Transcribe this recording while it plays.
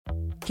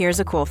Here's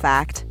a cool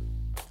fact.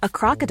 A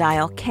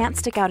crocodile can't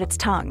stick out its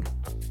tongue.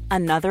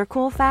 Another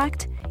cool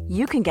fact,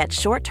 you can get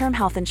short-term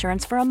health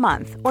insurance for a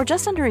month or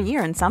just under a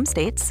year in some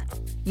states.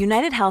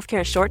 United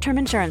Healthcare short-term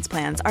insurance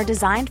plans are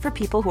designed for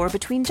people who are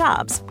between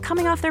jobs,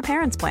 coming off their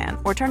parents' plan,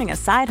 or turning a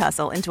side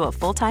hustle into a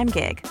full-time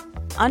gig.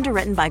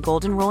 Underwritten by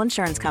Golden Rule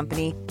Insurance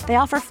Company, they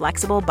offer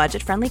flexible,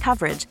 budget-friendly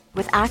coverage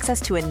with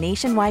access to a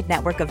nationwide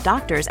network of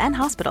doctors and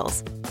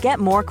hospitals. Get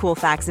more cool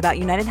facts about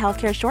United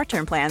Healthcare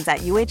short-term plans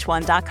at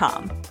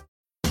uh1.com.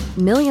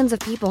 Millions of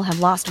people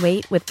have lost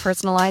weight with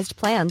personalized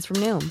plans from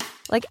Noom.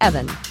 Like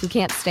Evan, who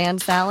can't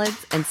stand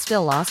salads and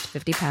still lost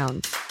 50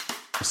 pounds.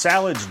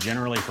 Salads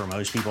generally for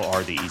most people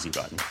are the easy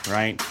button,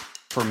 right?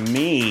 For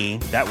me,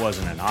 that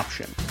wasn't an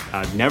option.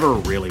 I never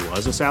really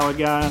was a salad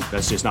guy.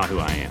 That's just not who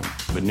I am.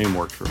 But Noom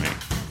worked for me.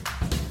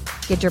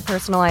 Get your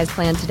personalized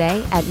plan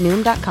today at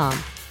Noom.com.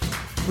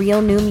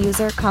 Real Noom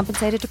user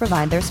compensated to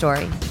provide their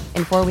story.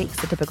 In 4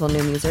 weeks, the typical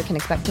Noom user can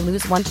expect to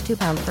lose 1 to 2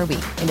 pounds per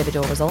week.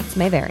 Individual results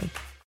may vary.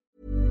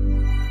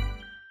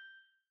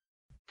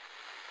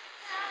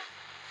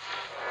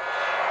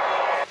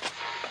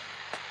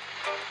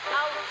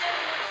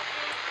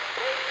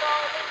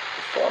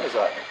 What time is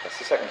that? That's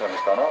the second time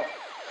it's gone off.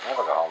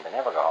 They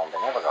never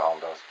go home,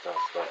 those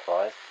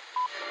boys.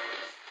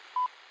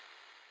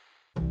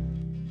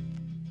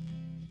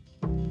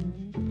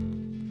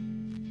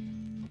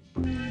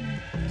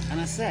 And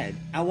I said,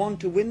 I want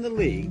to win the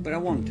league, but I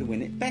want to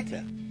win it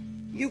better.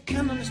 You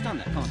can understand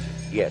that, can't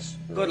you? Yes.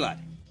 Good lad.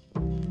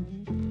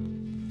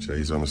 So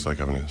he's almost like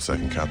having a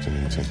second captain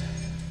in the team.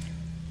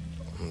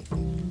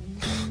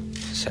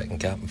 Second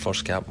captain,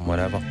 first captain,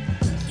 whatever.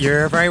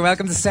 You're very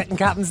welcome to Second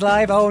Captains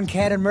Live. Owen,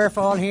 Ken and Murph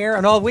all here,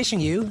 and all wishing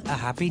you a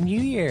Happy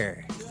New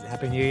Year.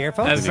 Happy New Year,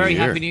 folks. A very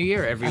Happy New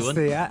Year, everyone.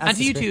 And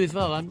to you two as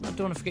well. I don't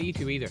want to forget you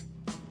two either.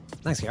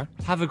 Thanks, Ciara.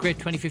 Have a great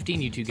 2015,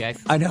 you two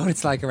guys. I know what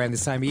it's like around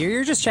this time of year.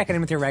 You're just checking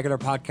in with your regular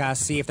podcast,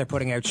 see if they're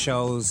putting out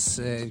shows,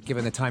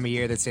 given the time of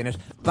year that's in it.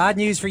 Bad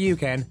news for you,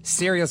 Ken.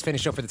 Serial's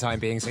finished up for the time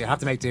being, so you have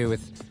to make do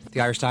with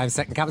the Irish Times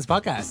Second Captains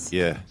podcast.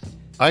 Yeah.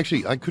 I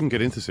couldn't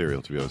get into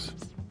Serial, to be honest.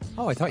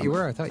 Oh, I thought you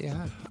were. I thought you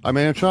had. I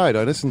mean, I tried.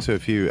 I listened to a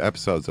few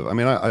episodes of. I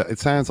mean, it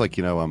sounds like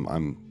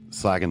I'm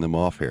slagging them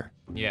off here.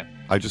 Yeah.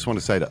 I just want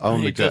to say that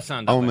Owen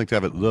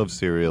McDevitt loves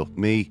Serial.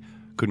 Me,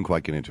 couldn't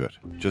quite get into it.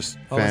 Just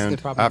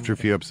found after a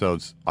few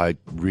episodes, I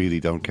really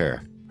don't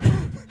care.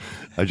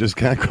 I just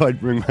can't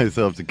quite bring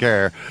myself to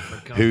care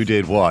who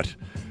did what.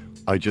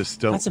 I just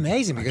don't. That's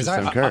amazing because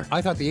I don't care.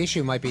 I thought the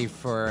issue might be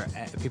for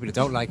people who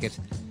don't like it.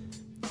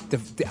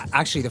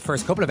 Actually, the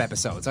first couple of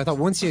episodes. I thought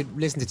once you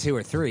listen to 2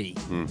 or 3,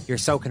 you're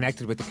so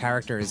connected with the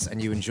characters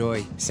and you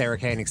enjoy Sarah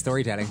Koenig's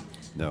storytelling.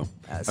 No,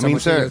 I mean,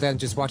 Sarah, then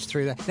just watch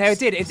through that. Now it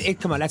did. It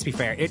come on. Let's be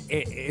fair.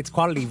 Its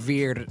quality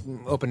veered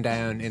up and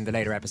down in the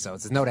later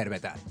episodes. There's no doubt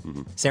about that.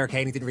 Mm-hmm. Sarah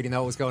Koenig didn't really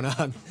know what was going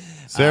on.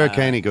 Sarah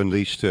Koenig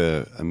unleashed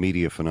a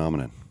media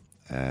phenomenon.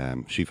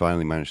 She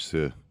finally managed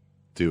to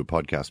do a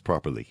podcast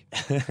properly.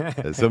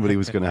 Somebody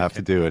was going to have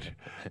to do it,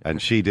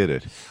 and she did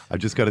it. I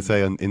just got to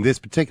say, in this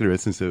particular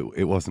instance,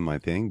 it wasn't my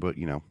thing. But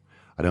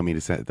I don't mean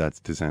to say that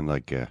to sound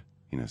like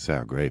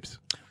sour grapes.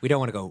 We don't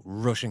want to go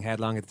rushing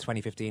headlong into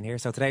 2015 here.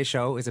 So today's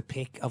show is a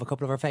pick of a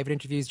couple of our favourite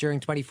interviews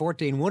during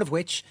 2014. One of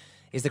which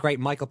is the great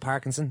Michael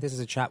Parkinson. This is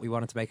a chat we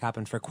wanted to make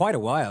happen for quite a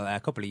while, a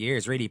couple of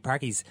years really.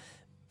 Parky's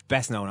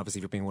best known, obviously,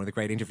 for being one of the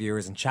great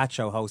interviewers and chat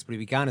show hosts, but he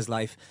began his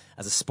life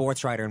as a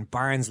sports writer in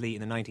Barnsley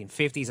in the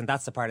 1950s, and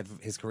that's the part of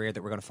his career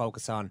that we're going to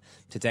focus on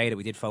today, that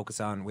we did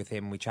focus on with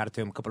him. We chatted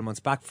to him a couple of months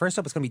back. First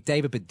up, it's going to be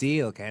David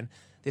Baddiel, Ken.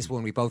 This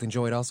one we both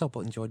enjoyed also,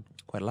 but enjoyed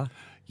quite a lot.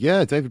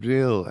 Yeah, David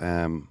Baddiel.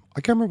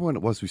 I can't remember when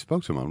it was we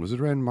spoke to him on. Was it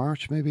around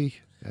March, maybe?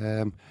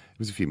 It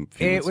was a few months.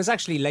 It was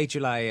actually late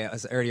July,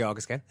 early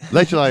August, Ken.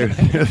 Late July,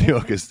 early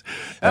August.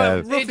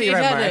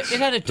 It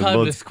had a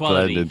timeless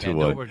quality. Don't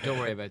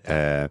worry about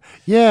that.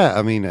 Yeah,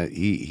 I mean,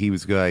 he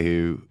was a guy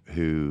who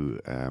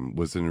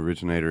was an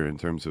originator in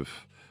terms of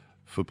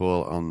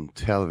football on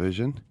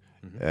television.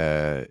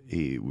 Mm-hmm.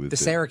 He was the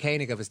Sarah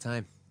Koenig of his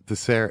time. The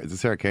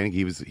Sarah Koenig.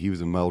 He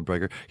was a mold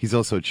breaker. He's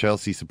also a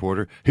Chelsea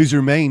supporter who's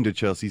remained a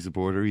Chelsea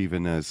supporter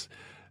even as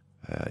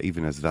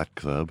that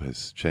club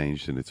has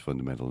changed in its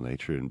fundamental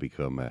nature and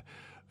become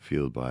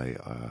fueled by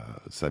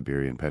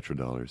Siberian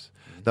petrodollars.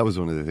 That was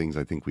one of the things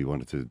I think we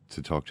wanted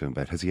to talk to him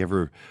about. Has he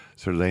ever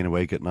sort of lain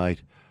awake at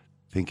night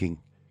thinking,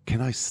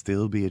 can I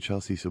still be a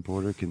Chelsea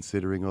supporter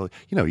considering all...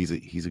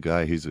 he's a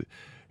guy who's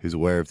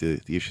aware of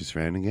the issues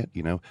surrounding it,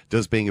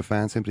 Does being a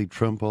fan simply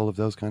trump all of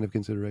those kind of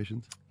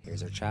considerations?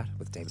 Here's our chat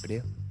with David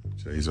Baddiel.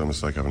 So he's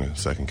almost like having a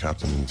second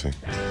captain in the team.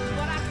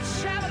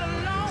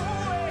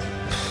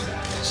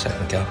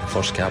 Second captain,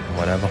 first captain,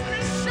 whatever.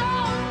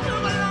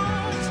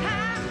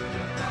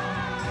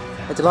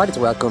 I'm delighted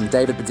to welcome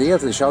David Baddiel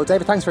to the show.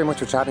 David, thanks very much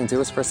for chatting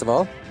to us, first of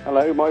all.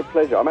 Hello, my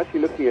pleasure. I'm actually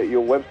looking at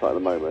your website at the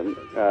moment,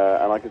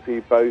 and I can see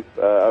both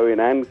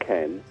Owen and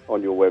Ken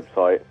on your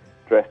website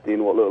dressed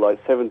in what look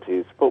like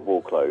 70s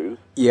football clothes.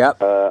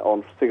 Yep.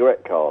 On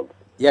cigarette cards.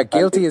 Yeah,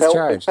 guilty as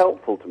charged. It's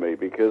helpful to me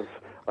because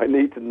I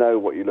need to know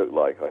what you look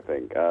like, I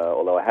think,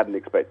 although I hadn't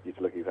expected you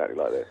to look exactly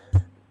like this.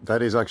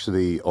 That is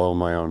actually all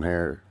my own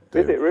hair.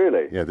 Is it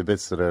really? Yeah, the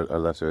bits that are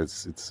left out,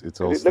 it's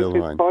all still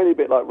mine. It's a tiny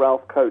bit like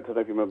Ralph Coates. I don't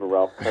know if you remember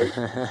Ralph Coates.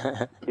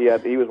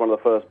 He was one of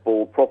the first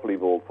properly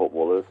bald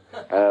footballers,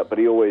 but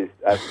he always,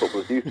 as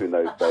footballers used to in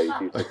those days,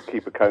 used to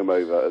keep a comb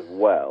over as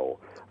well.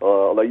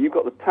 Although you've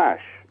got the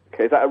tash.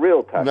 Okay, is that a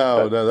real tash?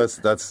 No,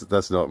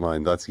 that's not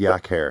mine. That's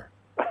yak hair.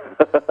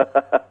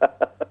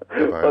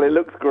 Well, it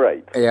looks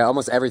great. Yeah,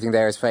 almost everything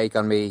there is fake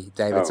on me,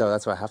 David. So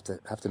that's why I have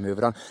to move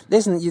it on.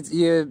 Listen,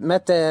 you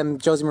met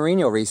Jose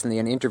Mourinho recently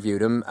and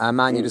interviewed him. A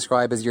man you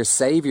describe as your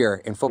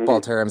saviour in football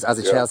terms as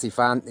a Chelsea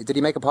fan. Did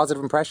he make a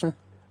positive impression?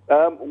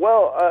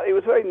 It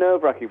was very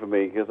nerve-wracking for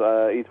me because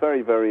he's a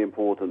very, very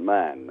important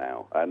man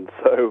now, and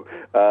so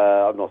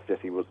I'm not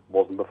suggesting he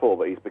wasn't before,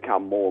 but he's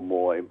become more and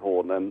more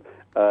important. And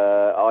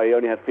I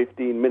only had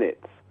 15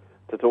 minutes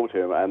to talk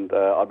to him, and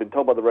I've been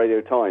told by the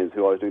Radio Times,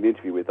 who I was doing the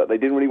interview with, that they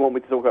didn't really want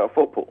me to talk about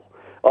football.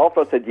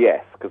 After I said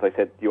yes, because they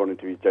said, do you want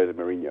to interview Jose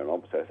Mourinho? And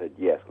obviously I said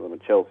yes, because I'm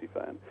a Chelsea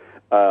fan.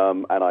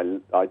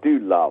 And I do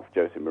love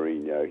Jose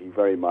Mourinho. He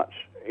very much,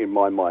 in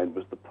my mind,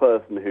 was the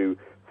person who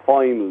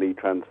finally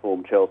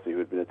transformed Chelsea, who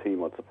had been a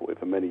team I'd supported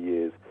for many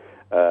years,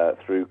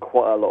 through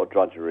quite a lot of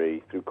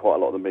drudgery, through quite a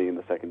lot of them being in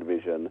the second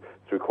division,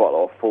 through quite a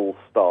lot of false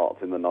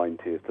starts in the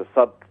 90s, to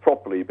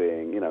properly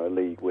being, a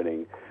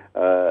league-winning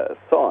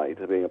side,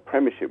 to being a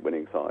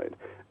Premiership-winning side.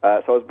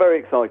 So I was very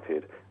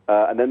excited.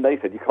 And then they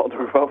said, you can't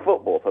talk about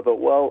football. So I thought,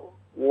 well,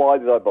 why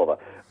did I bother?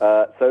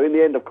 So in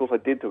the end, of course, I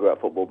did talk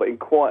about football, but in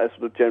quite a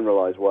sort of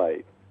generalised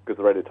way, because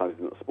the Radio Times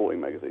isn't a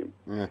sporting magazine.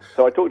 Yeah.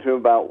 So I talked to him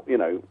about,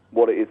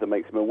 what it is that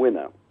makes him a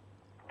winner.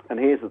 And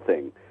here's the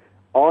thing.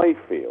 I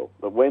feel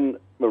that when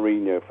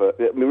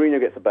Mourinho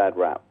gets a bad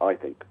rap, I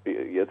think.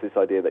 He has this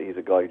idea that he's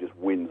a guy who just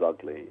wins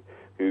ugly,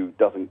 who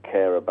doesn't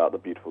care about the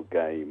beautiful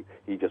game.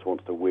 He just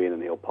wants to win,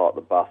 and he'll park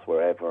the bus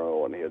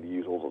wherever, and he'll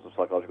use all sorts of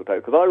psychological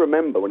tactics. Because I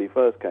remember when he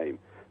first came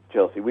to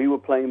Chelsea, we were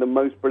playing the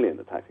most brilliant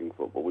attacking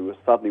football. We were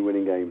suddenly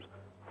winning games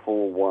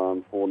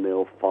 4-1,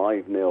 4-0,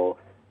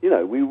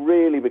 5-0. We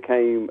really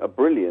became a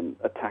brilliant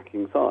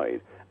attacking side.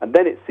 And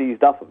then it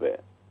seized up a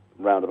bit,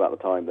 round about the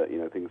time that,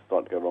 things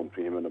started to go wrong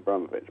between him and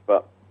Abramovich.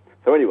 But,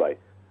 so anyway,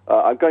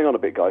 I'm going on a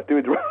bit, guys.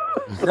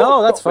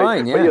 No, that's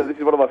fine, yeah. But, this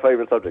is one of my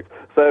favourite subjects.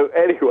 So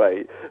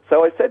anyway,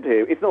 I said to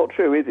him, it's not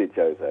true, is it,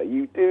 Jose?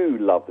 You do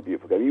love the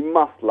beautiful game. You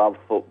must love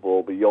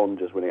football beyond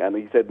just winning. And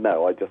he said,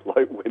 no, I just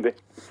like winning,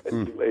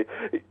 essentially.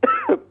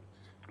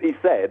 He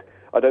said,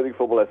 I don't think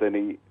football has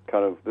any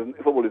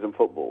football isn't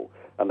football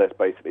unless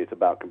basically it's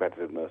about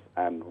competitiveness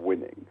and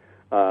winning.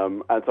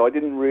 And so I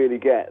didn't really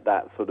get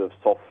that sort of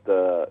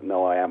softer,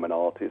 no, I am an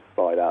artist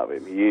side out of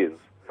him. He is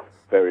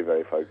very,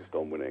 very focused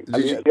on winning. Can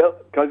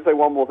I just say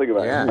one more thing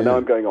about him? I know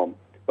I'm going on,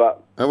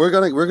 but we're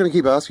going to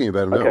keep asking you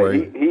about him. Okay. Don't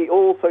worry. He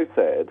also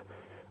said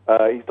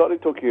he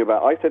started talking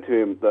about. I said to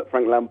him that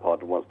Frank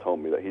Lampard once told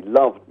me that he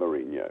loved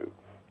Mourinho,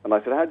 and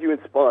I said, "How do you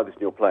inspire this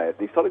in your players?"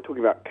 And he started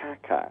talking about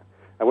Kaká.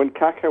 And when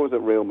Kaká was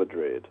at Real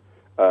Madrid,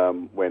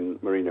 when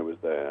Mourinho was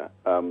there,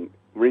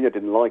 Mourinho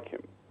didn't like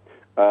him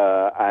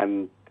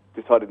and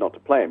decided not to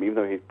play him, even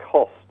though he'd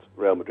cost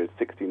Real Madrid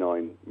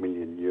 69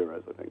 million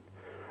euros, I think.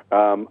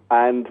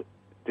 And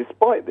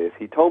despite this,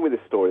 he told me this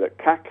story that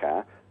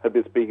Kaká had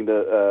been speaking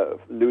to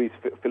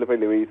Filipe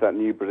Luis, that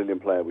new Brazilian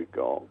player we've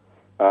got,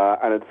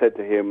 and had said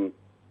to him,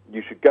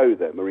 you should go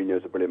there,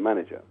 Mourinho's a brilliant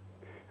manager.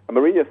 And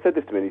Mourinho said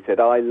this to me, and he said,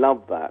 I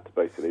love that,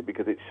 basically,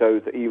 because it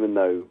shows that even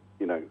though,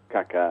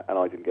 Kaká and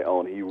I didn't get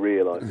on, he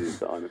realises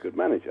that I'm a good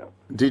manager.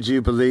 Did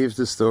you believe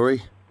the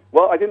story?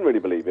 Well, I didn't really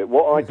believe it.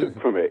 What I took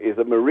from it is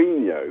that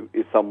Mourinho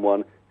is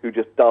someone who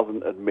just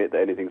doesn't admit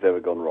that anything's ever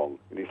gone wrong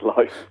in his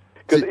life.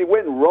 Because it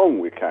went wrong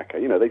with Kaká.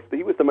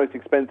 He was the most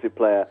expensive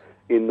player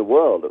in the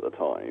world at the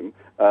time,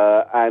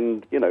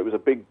 and it was a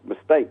big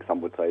mistake,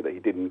 some would say, that he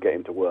didn't get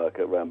him to work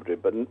at Real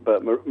Madrid. But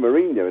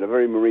Mourinho, in a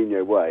very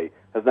Mourinho way,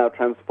 has now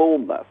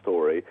transformed that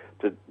story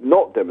to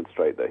not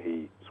demonstrate that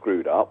he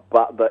screwed up,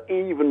 but that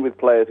even with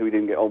players who he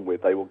didn't get on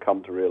with, they will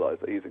come to realise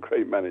that he's a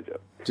great manager.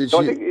 I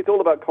think it's all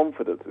about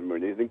confidence in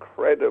Mourinho. He's an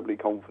incredibly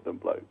confident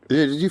bloke.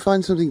 Yeah, did you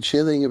find something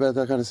chilling about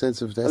that kind of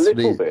sense of destiny? A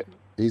little bit.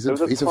 He's a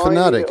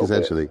fanatic,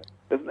 essentially.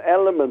 There's an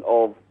element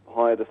of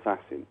hired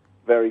assassin,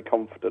 very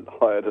confident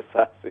hired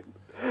assassin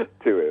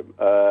to him,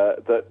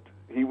 that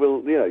he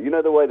will,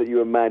 the way that you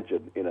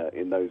imagine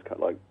in those kind of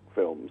like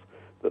films,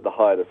 that the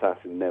hired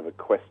assassin never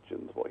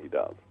questions what he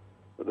does.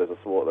 That there's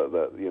a sort of,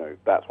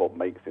 that's what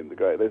makes him the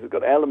great. There's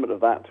got an element of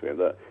that to him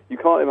that you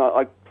can't imagine.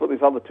 I put this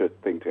other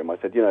thing to him. I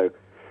said,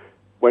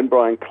 when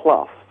Brian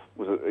Clough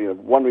was,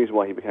 one reason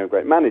why he became a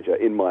great manager,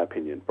 in my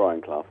opinion,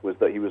 Brian Clough, was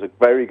that he was a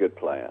very good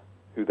player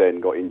who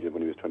then got injured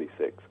when he was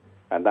 26.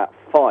 And that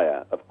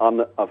fire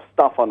of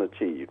stuff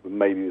unachieved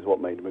maybe is what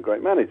made him a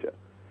great manager.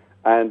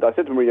 And I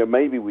said to Mourinho,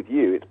 maybe with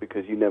you it's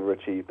because you never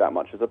achieved that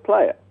much as a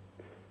player.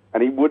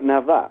 And he wouldn't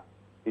have that.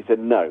 He said,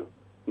 no,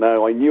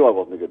 I knew I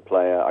wasn't a good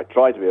player. I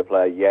tried to be a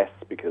player, yes,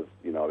 because,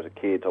 I was a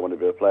kid, so I wanted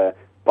to be a player,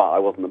 but I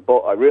wasn't.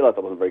 I realised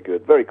I wasn't very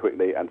good very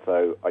quickly, and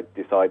so I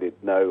decided,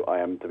 no, I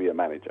am to be a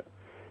manager.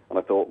 And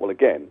I thought, well,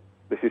 again,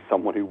 this is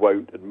someone who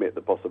won't admit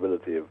the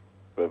possibility of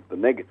of the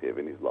negative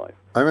in his life.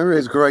 I remember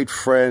his great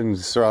friend,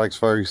 Sir Alex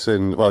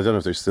Ferguson. Well, I don't know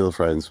if they're still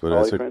friends, but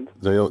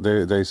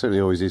they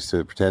certainly always used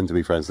to pretend to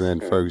be friends.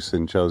 And then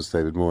Ferguson chose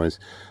David Moyes.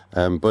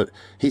 But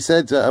he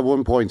said at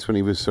one point when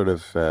he was sort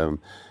of...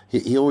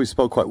 He always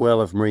spoke quite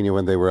well of Mourinho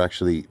when they were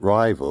actually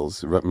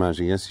rivals,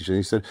 managing against each other.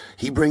 He said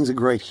he brings a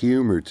great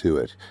humour to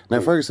it. Now,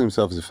 Ferguson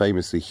himself is a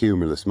famously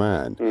humourless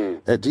man.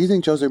 Do you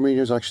think Jose Mourinho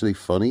is actually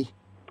funny?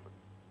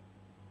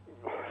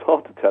 It's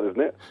hard to tell,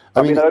 isn't it?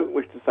 I mean, I don't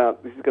wish to sound...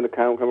 This is going to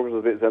come across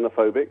a bit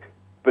xenophobic,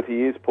 but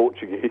he is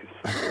Portuguese,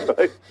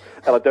 right?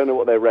 And I don't know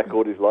what their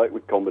record is like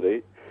with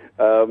comedy.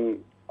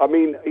 I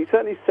mean, he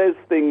certainly says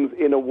things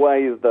in a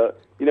way that,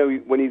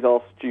 when he's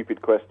asked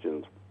stupid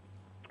questions,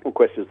 or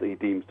questions that he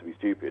deems to be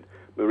stupid,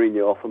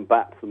 Mourinho often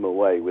bats them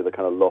away with a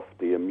kind of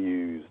lofty,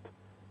 amused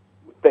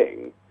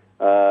thing.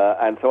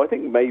 And so I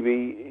think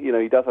maybe,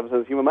 he does have a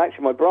sense of humour.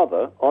 Actually, my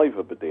brother,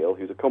 Ivor Badil,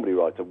 who's a comedy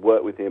writer,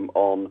 worked with him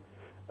on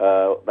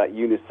that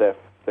UNICEF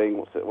thing.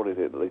 What is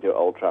it that they do at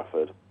Old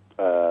Trafford?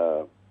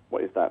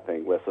 What is that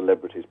thing where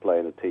celebrities play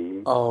in a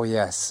team? Oh,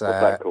 yes. What's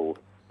that called?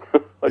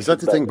 Is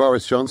that the thing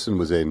Boris Johnson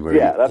was in?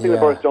 That thing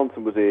that Boris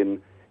Johnson was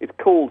in. It's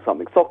called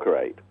something, Soccer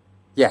Aid.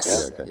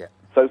 Yes. Yeah?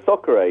 So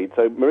Soccer Aid,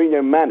 so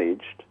Mourinho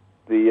managed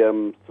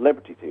the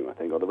celebrity team, I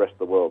think, or the rest of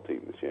the world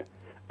team this year.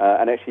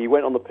 And actually he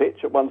went on the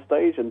pitch at one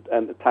stage and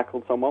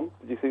tackled someone.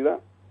 Did you see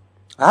that?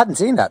 I hadn't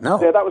seen that,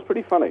 no. Yeah, that was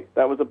pretty funny.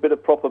 That was a bit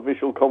of proper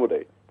visual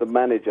comedy. The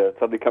manager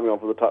suddenly coming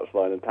onto the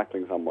touchline and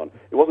tackling someone.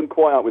 It wasn't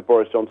quite up with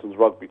Boris Johnson's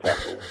rugby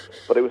tackle,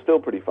 but it was still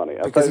pretty funny.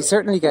 Because he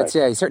certainly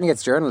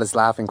gets journalists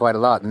laughing quite a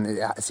lot, and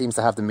it seems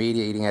to have the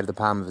media eating out of the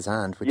palm of his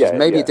hand, which is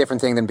maybe a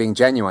different thing than being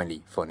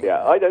genuinely funny.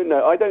 Yeah, I don't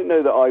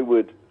know that I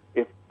would...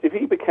 If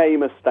he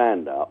became a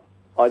stand-up,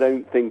 I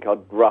don't think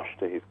I'd rush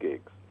to his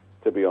gigs,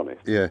 to be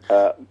honest. Yeah.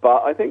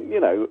 But I think,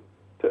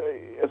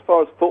 as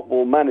far as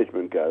football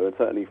management go, and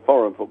certainly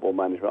foreign football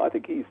management, I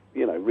think he's,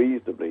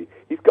 reasonably...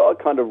 He's got a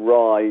kind of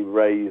wry,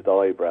 raised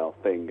eyebrow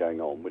thing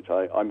going on, which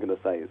I'm going to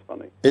say is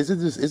funny. Is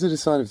it a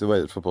sign of the way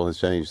that football has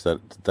changed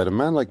that a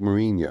man like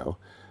Mourinho,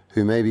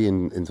 who maybe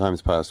in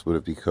times past would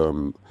have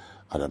become...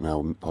 I don't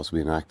know, possibly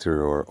an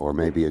actor or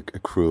maybe a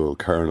cruel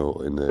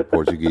colonel in the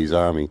Portuguese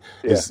army,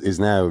 is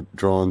now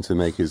drawn to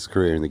make his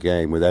career in the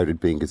game without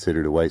it being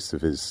considered a waste of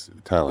his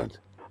talent?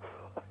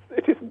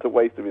 It isn't a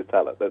waste of his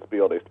talent, let's be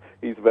honest.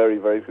 He's a very,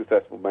 very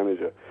successful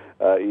manager.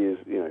 He is,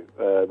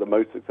 the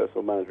most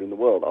successful manager in the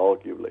world,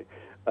 arguably.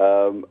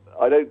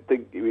 I don't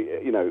think,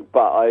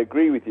 but I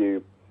agree with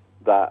you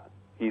that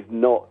he's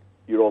not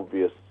your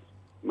obvious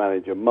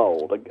manager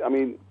mould. I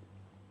mean...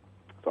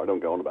 So I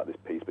don't go on about this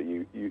piece, but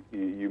you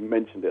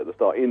mentioned it at the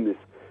start. In this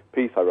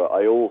piece I wrote,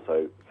 I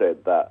also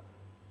said that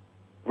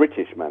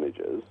British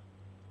managers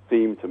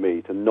seem to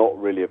me to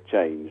not really have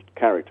changed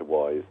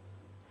character-wise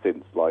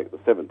since, like, the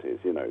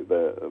 70s.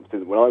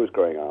 Since when I was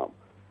growing up,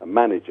 a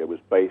manager was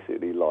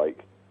basically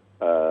like...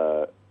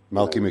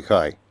 Malky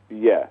Mackay.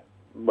 Yeah.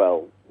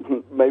 Well,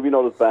 maybe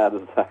not as bad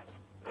as that.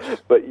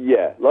 But,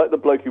 yeah, like the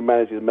bloke who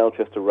manages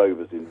Melchester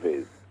Rovers in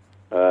Viz.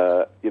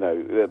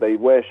 They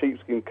wear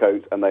sheepskin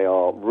coats and they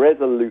are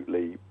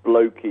resolutely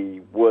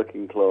blokey,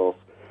 working class,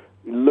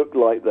 look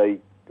like they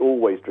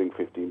always drink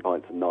 15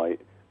 pints a night,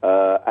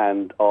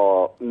 and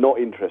are not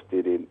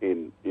interested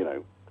in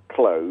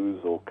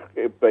clothes or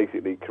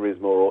basically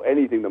charisma or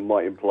anything that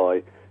might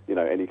imply,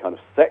 any kind of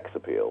sex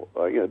appeal.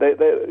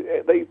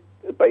 They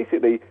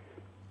basically,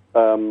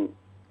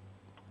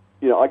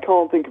 I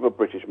can't think of a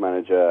British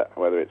manager,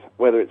 whether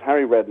it's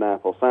Harry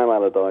Redknapp or Sam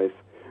Allardyce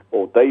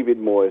or David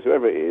Moyes,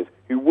 whoever it is,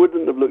 who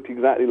wouldn't have looked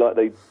exactly like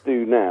they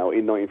do now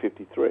in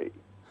 1953.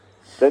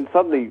 Then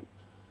suddenly,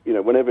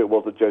 whenever it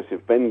was that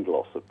Joseph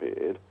Benglos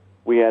appeared,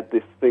 we had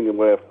this thing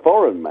where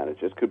foreign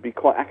managers could be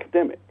quite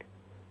academic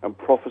and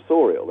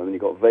professorial, and then you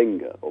got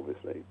Wenger,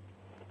 obviously.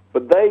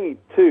 But they,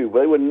 too,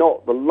 they were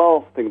not, the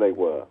last thing they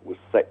were was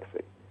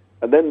sexy.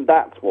 And then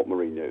that's what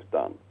Mourinho's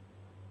done.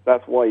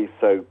 That's why he's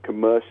so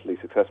commercially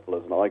successful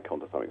as an icon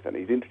to some extent.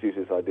 He's introduced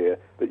this idea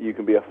that you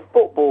can be a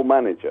football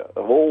manager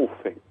of all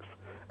things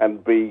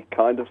and be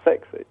kind of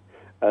sexy.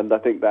 And I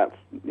think that's,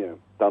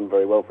 done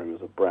very well for him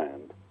as a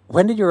brand.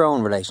 When did your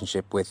own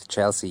relationship with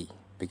Chelsea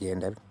begin,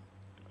 David?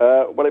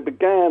 Well, it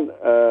began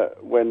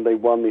when they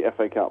won the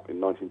FA Cup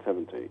in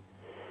 1970,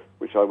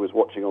 which I was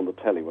watching on the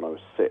telly when I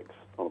was 6,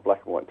 on a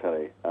black and white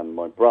telly. And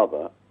my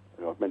brother,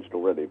 who I've mentioned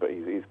already, but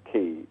he's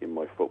key in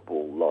my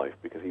football life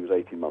because he was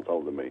 18 months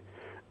older than me.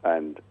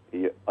 And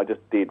I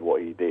just did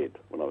what he did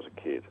when I was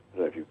a kid. I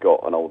don't know if you've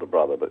got an older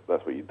brother, but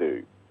that's what you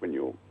do when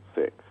you're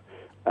 6.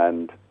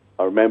 And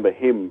I remember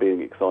him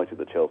being excited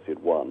that Chelsea had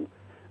won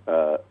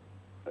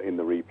in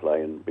the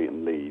replay and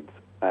beaten Leeds.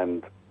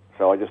 And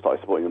so I just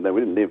started supporting them there.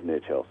 We didn't live near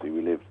Chelsea.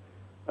 We lived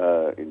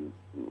in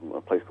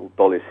a place called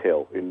Dollis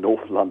Hill in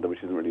North London,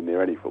 which isn't really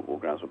near any football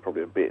grounds, but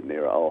probably a bit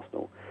near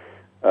Arsenal.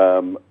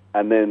 And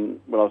then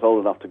when I was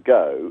old enough to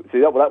go...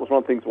 See, that was one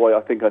of the things why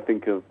I think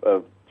of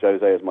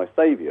Jose as my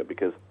saviour,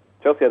 because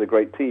Chelsea had a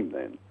great team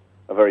then,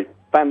 a very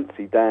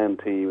fancy Dan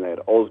team. They had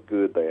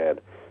Osgood, they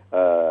had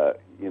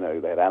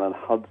they had Alan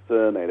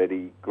Hudson, they had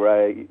Eddie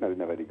Gray. No, they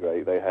didn't have Eddie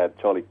Gray. They had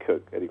Charlie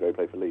Cook. Eddie Gray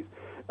played for Leeds.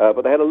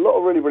 But they had a lot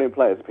of really brilliant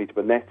players. Peter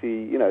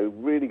Bonetti,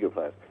 really good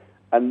players.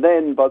 And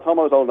then by the time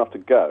I was old enough to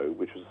go,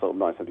 which was sort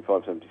of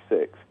 1975,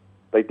 76,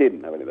 they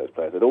didn't have any of those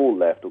players. They'd all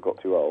left or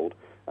got too old.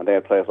 And they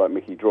had players like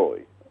Mickey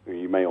Droy, who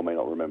you may or may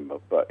not remember.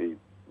 But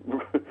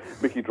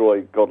Mickey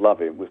Droy, God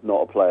love him, was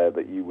not a player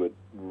that you would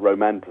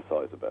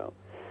romanticise about.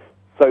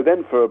 So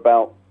then for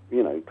about,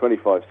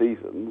 25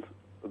 seasons,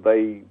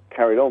 they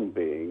carried on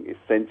being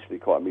essentially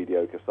quite a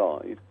mediocre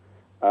side.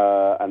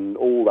 And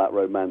all that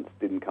romance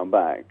didn't come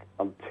back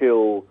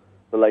until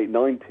the late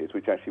 90s,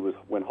 which actually was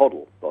when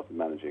Hoddle started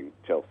managing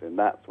Chelsea, and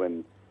that's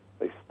when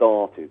they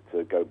started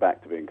to go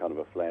back to being kind of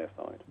a flair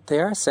side. They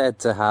are said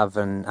to have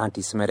an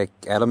anti-Semitic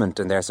element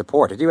in their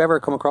support. Did you ever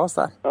come across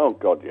that? Oh,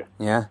 God, yeah.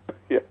 Yeah?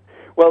 Yeah.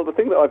 Well, the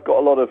thing that I've got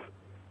a lot of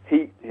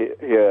heat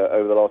here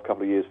over the last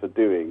couple of years for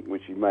doing,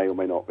 which you may or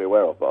may not be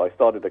aware of, but I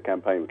started a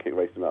campaign with Kick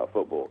Racism Out of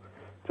Football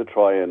to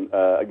try and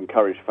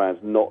encourage fans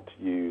not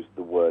to use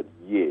the word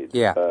yid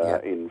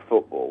in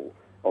football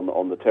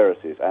on the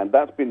terraces, and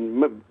that's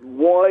been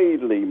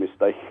widely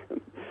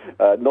mistaken,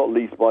 not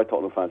least by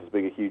Tottenham fans, as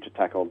being a huge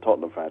attack on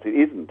Tottenham fans. It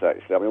isn't,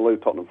 actually. I mean, although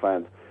Tottenham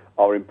fans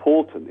are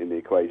important in the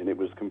equation, it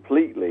was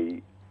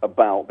completely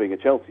about being a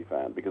Chelsea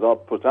fan, because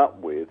I've put up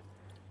with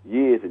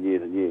years and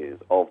years and years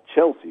of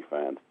Chelsea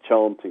fans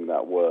chanting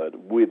that word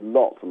with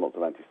lots and lots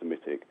of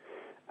anti-Semitic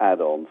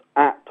add-ons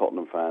at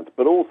Tottenham fans,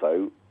 but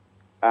also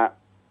at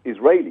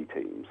Israeli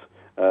teams.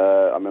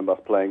 I remember us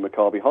playing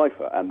Maccabi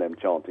Haifa and them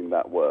chanting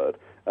that word.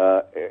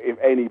 If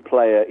any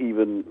player,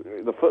 even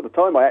the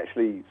time I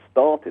actually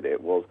started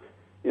it was,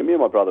 me and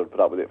my brother had put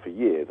up with it for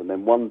years, and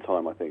then one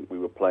time I think we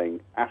were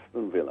playing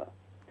Aston Villa,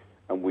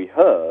 and we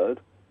heard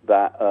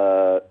that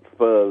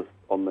Spurs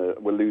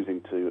were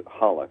losing to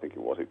Hull, I think it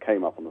was. It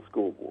came up on the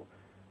scoreboard,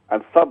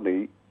 and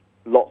suddenly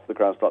lots of the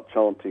crowd start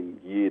chanting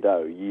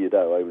 "Yiddo, Yiddo"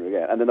 over and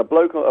again, and then a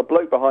bloke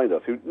behind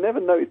us who'd never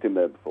noticed him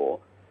there before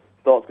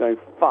starts going,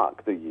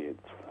 "Fuck the Yids,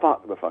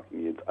 fuck the fucking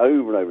Yids,"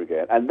 over and over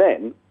again, and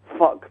then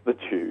 "Fuck the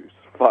Jews,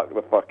 fuck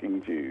the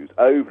fucking Jews,"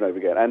 over and over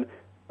again. And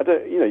I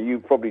don't, you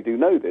probably do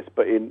know this,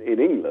 but in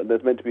England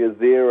there's meant to be a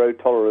zero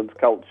tolerance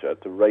culture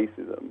to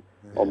racism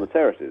on the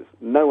terraces.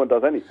 No one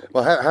does anything.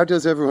 Well, how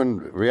does everyone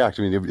react?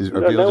 I mean, are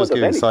people just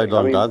getting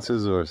sideline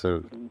dances or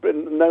so? But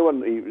no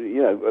one,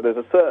 there's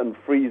a certain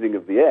freezing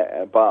of the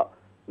air, but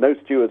no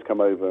stewards come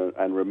over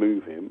and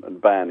remove him and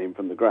ban him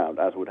from the ground,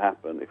 as would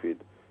happen if he'd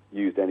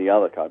used any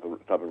other type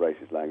of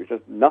racist language.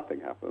 Just nothing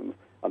happens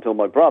until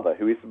my brother,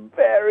 who is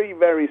very,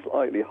 very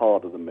slightly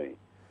harder than me.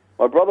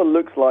 My brother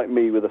looks like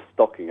me with a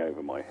stocking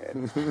over my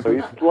head, so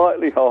he's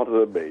slightly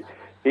harder than me.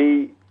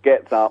 He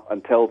gets up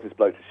and tells this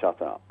bloke to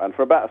shut up, and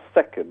for about a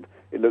second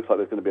it looks like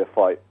there's going to be a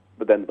fight,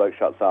 but then the bloke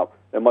shuts up.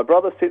 Then my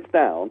brother sits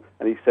down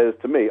and he says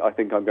to me, "I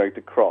think I'm going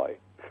to cry."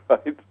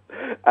 Right?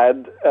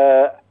 And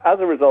as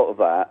a result of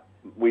that,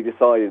 we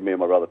decided, me and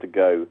my brother, to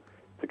go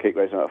to Kick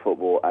Racism Out of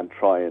Football and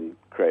try and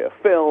create a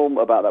film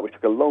about that, which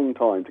took a long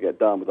time to get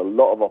done with a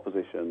lot of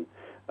opposition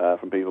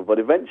from people. But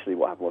eventually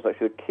what happened was,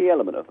 actually the key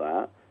element of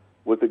that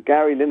was that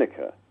Gary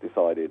Lineker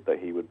decided that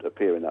he would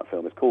appear in that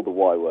film. It's called The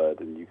Y Word,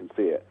 and you can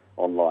see it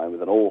online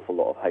with an awful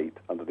lot of hate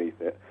underneath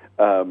it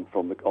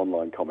from the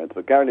online comments.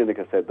 But Gary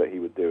Lineker said that he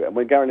would do it. And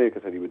when Gary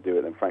Lineker said he would do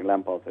it, then Frank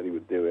Lampard said he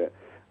would do it,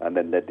 and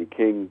then Ledley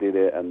King did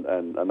it, and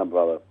a number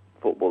of other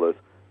footballers.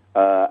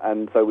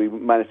 And so we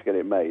managed to get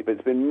it made. But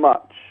it's been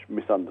much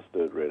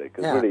misunderstood, really,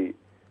 because really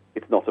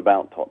it's not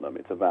about Tottenham.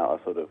 It's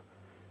about a sort of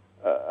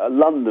a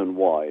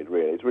London-wide,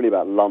 really. It's really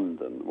about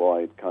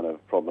London-wide kind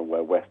of problem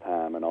where West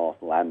Ham and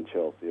Arsenal and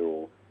Chelsea are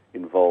all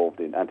involved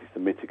in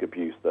anti-Semitic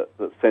abuse that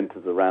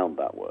centres around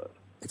that word.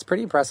 It's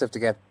pretty impressive to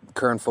get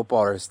current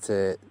footballers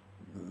to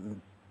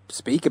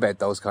speak about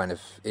those kind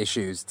of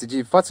issues.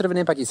 What sort of an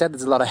impact? You said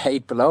there's a lot of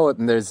hate below it,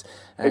 and there's...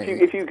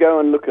 If you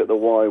go and look at the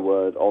Y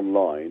Word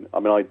online,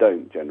 I mean, I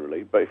don't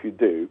generally, but if you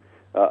do,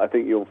 I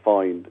think you'll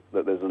find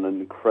that there's an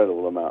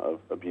incredible amount of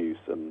abuse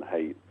and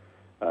hate.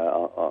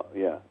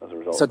 As a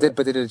result. So,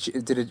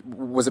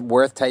 was it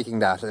worth taking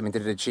that? I mean,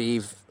 did it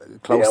achieve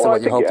close to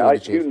what you hoped it would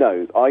achieve? Who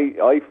knows?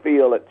 I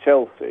feel at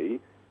Chelsea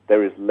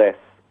there is less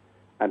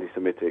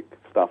anti-Semitic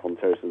stuff on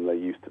terraces than there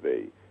used to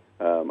be,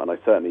 and I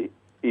certainly,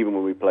 even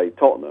when we play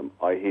Tottenham,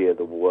 I hear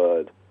the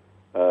word,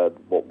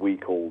 what we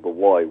call the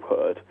Y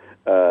Word,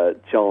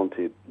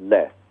 chanted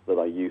less than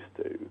I used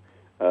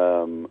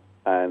to,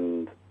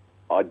 and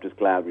I'm just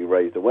glad we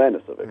raised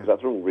awareness of it, because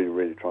that's what we're really,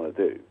 really trying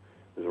to do.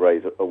 Is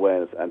raise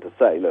awareness and to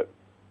say, look,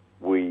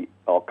 we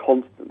are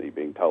constantly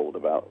being told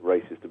about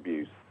racist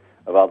abuse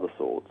of other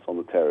sorts on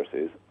the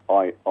terraces.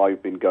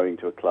 I've been going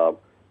to a club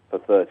for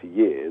 30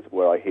 years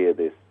where I hear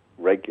this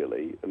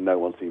regularly, and no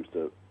one seems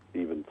to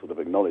even sort of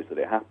acknowledge that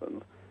it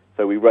happens.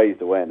 So we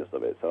raised awareness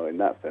of it. So in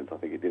that sense, I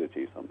think it did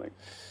achieve something.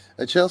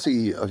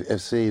 Chelsea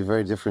FC, a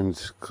very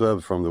different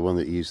club from the one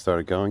that you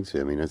started going to.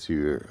 I mean, as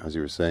you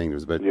were saying, there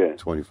was about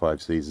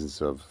 25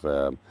 seasons of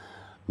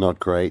not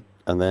great,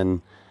 and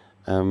then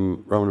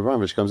Roman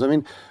Abramovich comes. I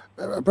mean,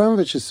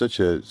 Abramovich is such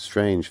a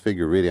strange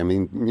figure, really. I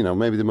mean,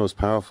 maybe the most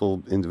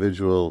powerful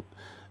individual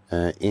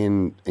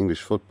in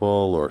English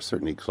football, or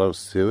certainly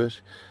close to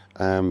it.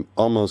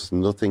 Almost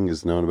nothing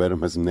is known about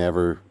him, has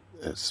never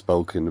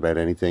spoken about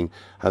anything,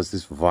 has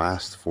this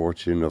vast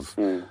fortune of,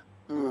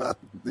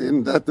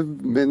 in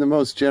the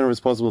most generous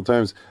possible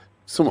terms,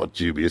 somewhat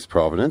dubious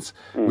provenance,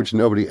 which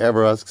nobody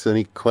ever asks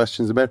any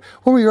questions about.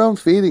 What were your own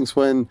feelings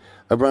when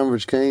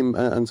Abramovich came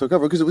and took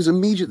over? Because it was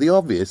immediately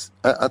obvious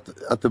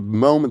at the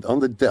moment, on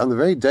the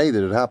very day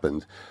that it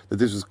happened, that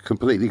this was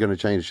completely going to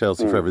change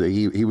Chelsea forever. That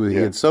he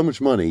had so much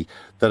money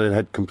that it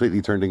had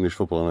completely turned English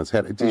football on its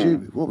head.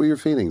 What were your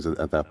feelings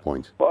at that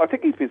point? Well, I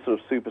think he's been sort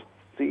of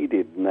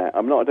superseded now.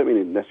 I don't mean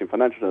in necessarily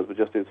financial terms, but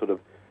just in sort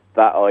of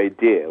that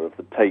idea of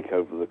the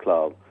takeover of the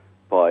club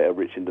by a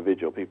rich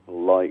individual.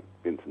 People like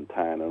Vincent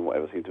Tan and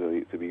whatever seem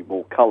to be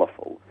more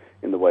colourful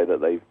in the way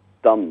that they've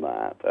done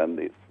that, and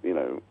it's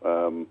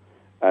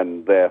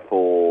and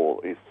therefore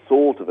it's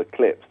sort of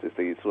eclipsed. It's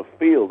these sort of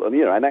field,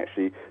 and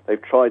actually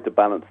they've tried to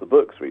balance the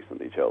books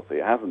recently. Chelsea,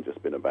 it hasn't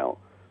just been about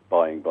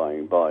buying.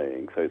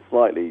 So it's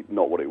slightly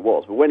not what it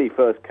was. But when he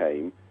first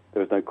came,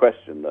 there was no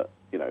question that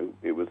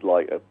it was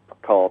like a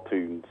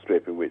cartoon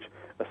strip in which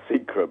a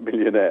secret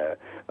millionaire,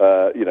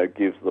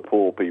 gives the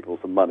poor people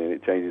some money and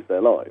it changes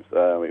their lives.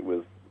 It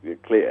was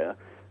clear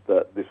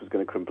that this was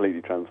going to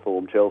completely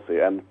transform Chelsea,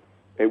 and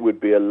it would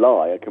be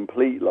a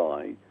complete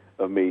lie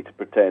of me to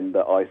pretend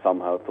that I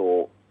somehow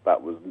thought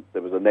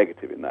there was a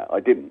negative in that. I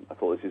didn't. I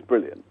thought this is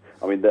brilliant.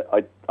 I mean,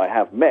 I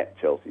have met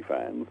Chelsea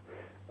fans,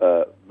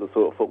 the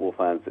sort of football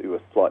fans who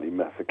are slightly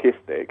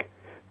masochistic,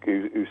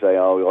 who say,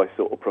 I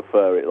sort of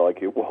prefer it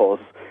like it was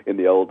in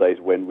the old days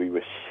when we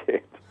were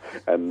shit.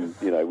 And,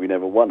 we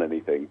never won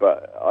anything.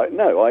 But, I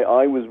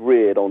was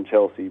reared on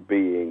Chelsea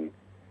being,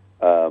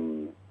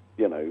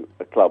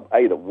 a club,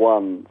 that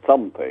won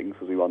some things,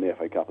 because we won the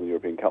FA Cup and the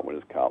European Cup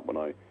Winners' Cup when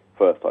I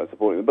first started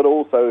supporting them, but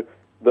also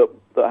that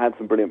had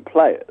some brilliant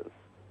players,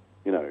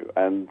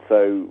 And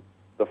so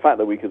the fact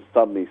that we could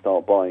suddenly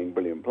start buying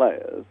brilliant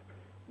players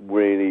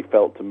really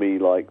felt to me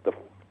like the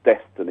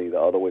destiny that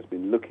I'd always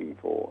been looking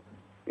for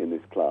in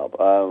this club.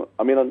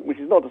 Which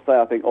is not to say,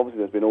 I think, obviously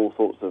there's been all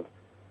sorts of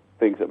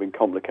things that have been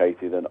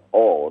complicated and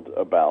odd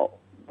about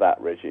that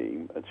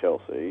regime at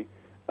Chelsea,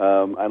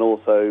 and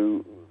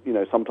also,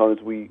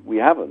 sometimes we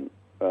haven't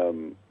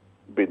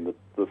been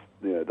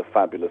the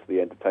fabulous, the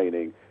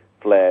entertaining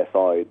flair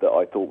side that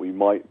I thought we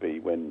might be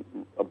when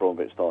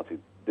Abramovich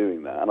started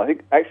doing that. And I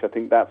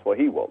think that's what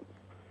he wants.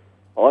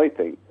 I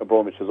think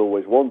Abramovich has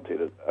always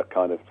wanted a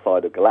kind of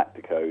side of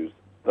Galacticos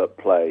that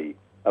play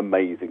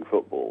amazing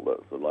football,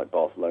 that's sort of like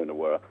Barcelona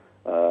were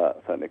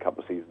certainly a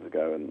couple of seasons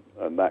ago,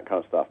 and that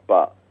kind of stuff.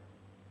 But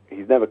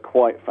he's never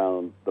quite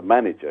found the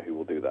manager who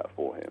will do that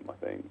for him,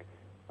 I think.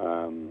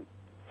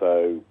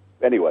 So,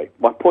 anyway,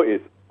 my point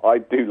is, I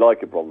do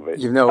like Abramovich.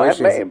 You've no issues.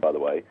 I have met him, by the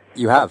way.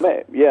 You have?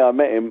 I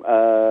met him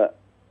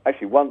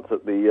actually once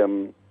at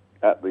the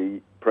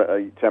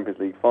Champions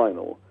League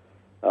final.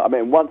 I met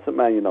him once at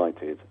Man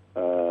United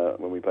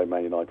when we played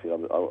Man United.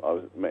 I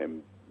met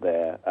him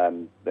there,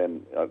 and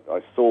then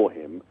I saw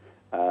him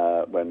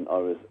when I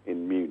was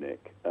in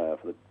Munich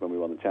when we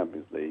won the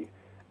Champions League.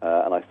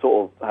 And I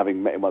sort of,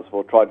 having met him once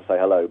before, tried to say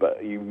hello,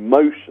 but you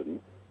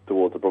motion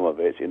towards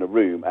Abramovich in a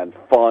room and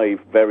 5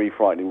 very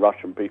frightening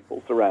Russian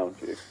people surround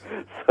you.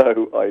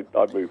 So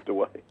I moved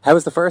away. How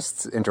was the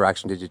first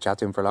interaction? Did you chat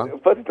to him for long?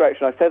 First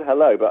interaction, I said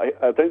hello, but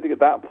I don't think at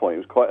that point, it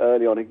was quite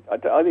early on.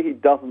 I think he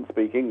doesn't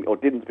speak English, or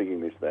didn't speak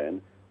English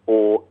then,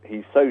 or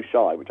he's so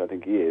shy, which I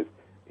think he is,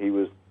 he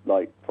was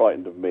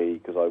frightened of me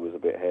because I was a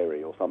bit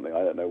hairy or something.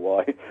 I don't know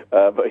why.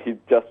 But he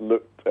just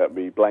looked at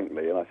me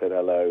blankly, and I said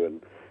hello,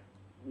 and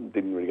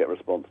didn't really get a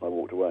response, and I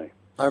walked away.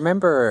 I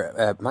remember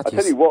Matthew.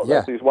 I tell you what,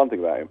 there's one thing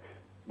about him.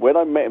 When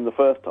I met him the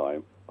first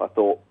time, I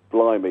thought,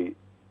 blimey,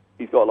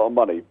 he's got a lot of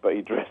money, but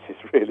he dresses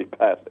really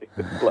badly,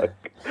 this bloke.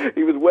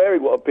 He was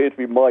wearing what appeared to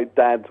be my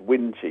dad's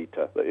wind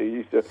cheater. That he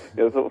used to,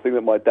 the sort of thing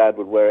that my dad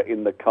would wear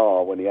in the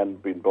car when he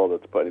hadn't been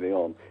bothered to put anything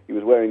on. He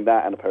was wearing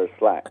that and a pair of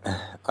slacks.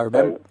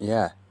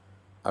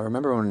 I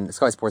remember when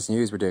Sky Sports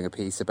News were doing a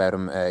piece about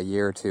him a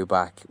year or two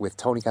back with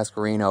Tony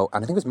Cascarino,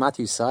 and I think it was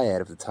Matthew Syed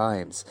of the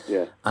Times.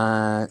 Yeah.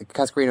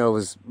 Cascarino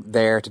was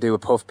there to do a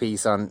puff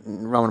piece on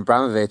Roman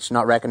Abramovich,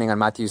 not reckoning on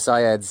Matthew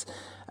Syed's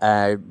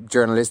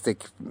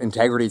journalistic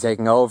integrity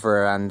taking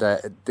over, and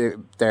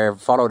there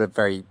followed a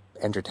very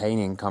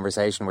entertaining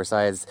conversation where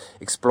Syed's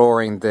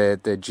exploring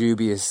the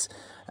dubious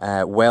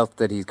wealth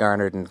that he's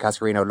garnered, and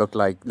Cascarino looked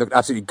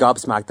absolutely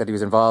gobsmacked that he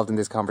was involved in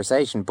this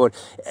conversation. But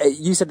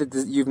you said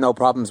that you've no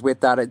problems with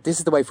that. This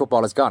is the way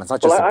football has gone. It's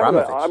not just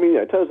Abramovich.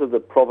 In terms of the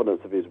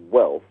provenance of his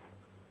wealth,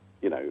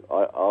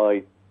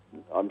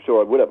 I'm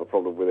sure I would have a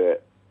problem with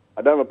it.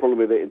 I don't have a problem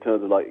with it in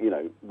terms of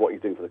what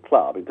he's doing for the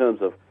club. In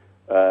terms of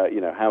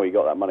how he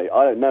got that money,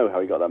 I don't know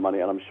how he got that money,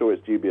 and I'm sure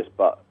it's dubious.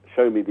 But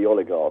show me the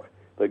oligarch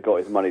that got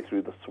his money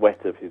through the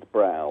sweat of his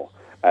brow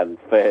and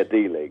fair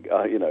dealing.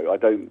 I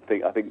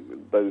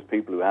think those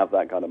people who have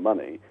that kind of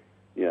money,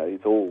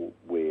 it's all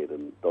weird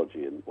and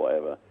dodgy and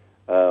whatever.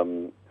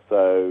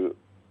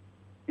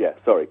 Yeah,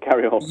 sorry,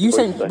 carry on. You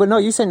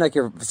seem like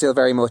you're still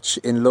very much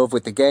in love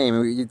with the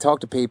game. You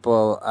talk to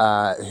people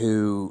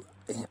who...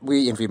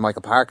 We interviewed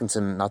Michael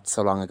Parkinson not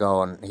so long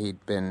ago, and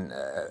he'd been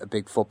a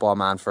big football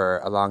man for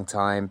a long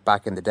time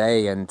back in the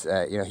day, and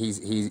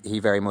he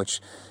very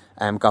much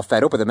got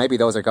fed up with it. Maybe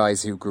those are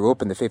guys who grew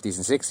up in the 50s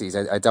and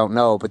 60s. I don't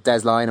know, but Des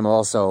Lynam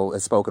also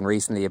has spoken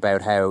recently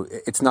about how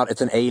it's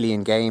an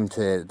alien game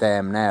to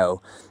them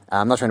now.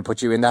 I'm not trying to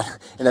put you in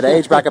that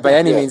age bracket by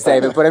any means,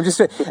 David, but I'm just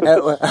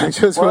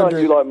why wondering. Are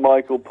you like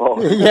Michael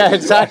Parkinson? Yeah,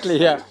 exactly.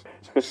 Yeah.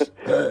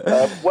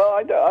 Well,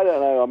 I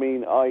don't know. I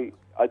mean, I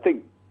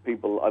think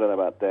people. I don't know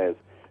about Des,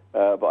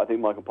 but I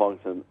think Michael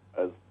Parkinson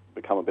has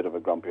become a bit of a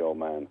grumpy old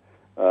man,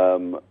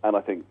 and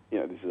I think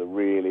this is a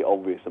really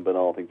obvious and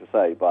banal thing to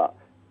say, but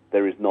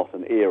there is not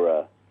an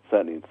era,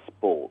 certainly in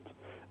sport,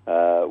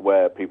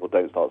 where people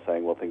don't start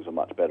saying, well, things were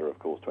much better, of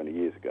course, 20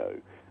 years ago.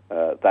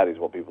 That is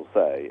what people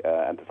say,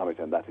 and to some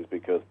extent that is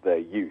because their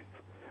youth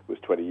was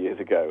 20 years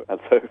ago, and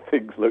so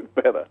things look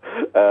better.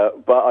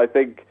 But I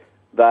think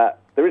that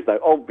there is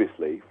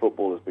obviously,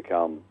 football has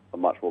become a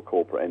much more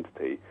corporate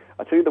entity.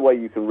 I tell you the way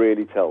you can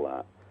really tell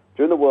that.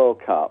 During the World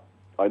Cup,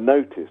 I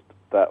noticed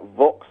that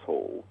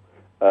Vauxhall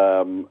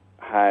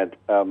had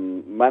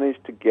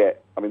managed to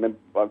get, I'm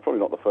probably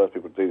not the first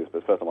people to do this, but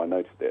it's the first time I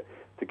noticed it,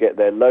 to get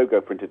their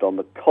logo printed on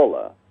the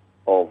collar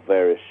of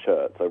various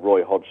shirts. So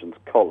Roy Hodgson's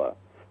collar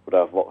would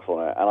have Vauxhall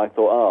on it. And I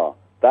thought,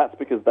 that's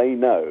because they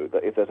know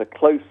that if there's a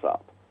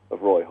close-up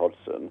of Roy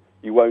Hodgson,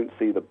 you won't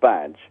see the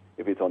badge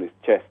if it's on his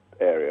chest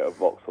area of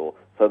Vauxhall.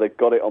 So they've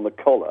got it on the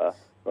collar,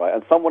 right?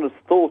 And someone has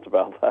thought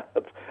about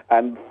that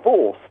and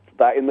forced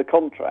that in the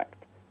contract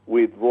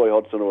with Roy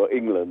Hodgson or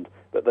England,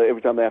 that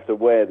every time they have to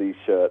wear these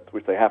shirts,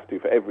 which they have to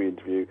for every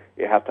interview,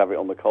 it has to have it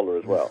on the collar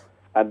as well.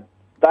 And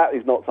that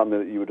is not something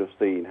that you would have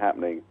seen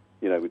happening,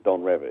 with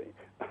Don Revie.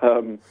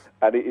 And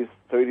it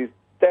is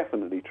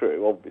definitely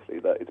true, obviously,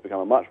 that it's become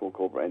a much more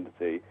corporate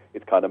entity.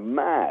 It's kind of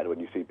mad when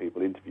you see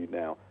people interviewed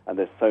now, and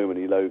there's so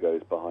many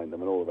logos behind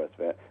them and all the rest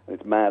of it, and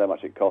it's mad how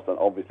much it costs, and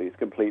obviously it's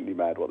completely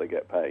mad what they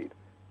get paid.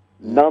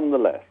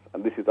 Nonetheless,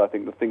 and this is, I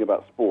think, the thing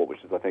about sport,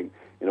 which is, I think,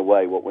 in a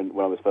way, when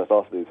I was first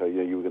asked to do so,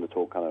 you were going to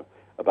talk kind of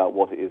about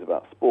what it is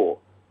about sport.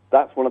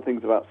 That's one of the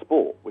things about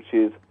sport, which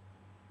is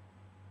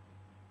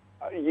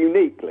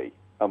uniquely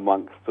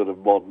amongst sort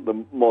of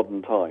the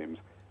modern times.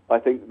 I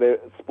think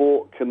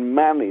sport can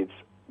manage,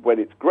 when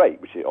it's great,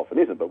 which it often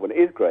isn't, but when it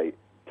is great,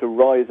 to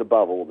rise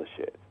above all the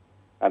shit.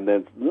 And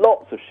there's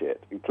lots of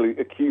shit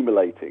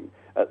accumulating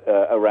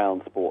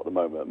around sport at the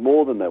moment,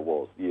 more than there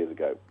was years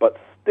ago. But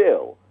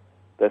still,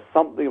 there's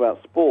something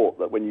about sport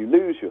that when you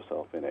lose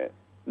yourself in it,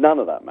 none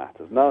of that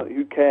matters.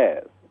 Who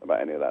cares about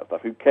any of that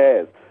stuff? Who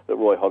cares that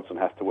Roy Hodgson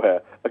has to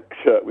wear a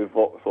shirt with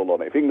Vauxhall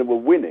on it? If England were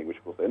winning, which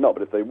of course they're not,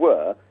 but if they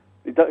were,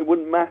 it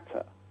wouldn't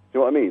matter. Do you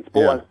know what I mean?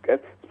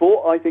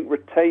 Sport, I think,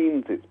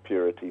 retains its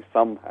purity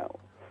somehow.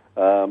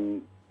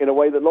 In a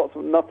way that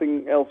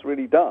nothing else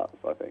really does,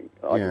 I think.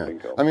 I can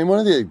think of. I mean, one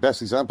of the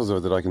best examples of it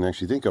that I can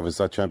actually think of is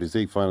that Champions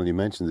League final you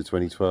mentioned, the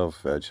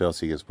 2012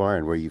 Chelsea against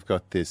Bayern, where you've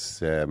got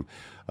this,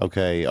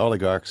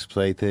 oligarchs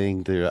play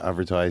thing. They're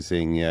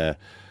advertising,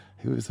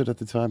 who was it at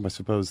the time? I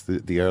suppose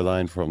the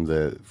airline from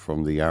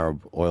the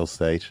Arab oil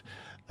state.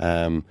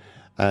 And,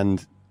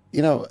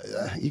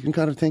 you can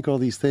kind of think all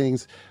these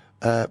things.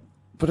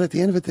 But at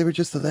the end of it, they were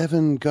just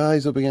 11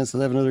 guys up against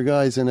 11 other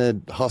guys in a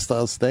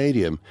hostile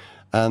stadium.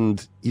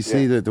 And you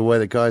see the way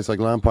that guys like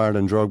Lampard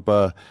and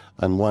Drogba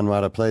and Juan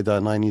Mata played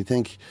that night, and you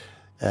think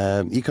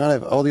you kind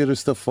of, all the other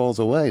stuff falls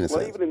away in a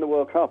sense. Even in the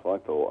World Cup, I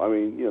thought. I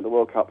mean, the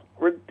World Cup's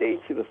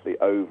ridiculously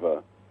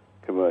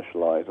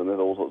over-commercialised, and there's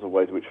all sorts of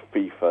ways in which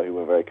FIFA, who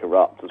were very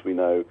corrupt, as we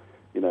know,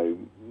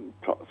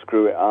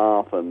 screw it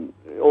up and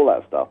all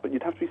that stuff. But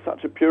you'd have to be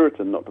such a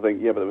Puritan not to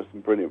think, but there was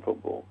some brilliant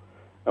football.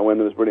 And when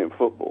there was brilliant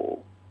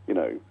football,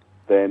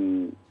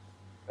 then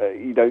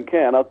you don't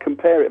care. And I'll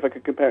compare it, if I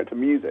could compare it to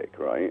music,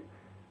 right?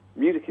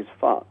 Music is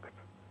fucked,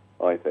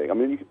 I think. I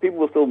mean, people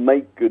will still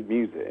make good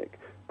music,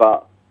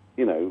 but,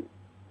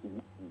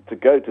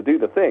 to do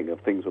the thing of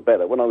things were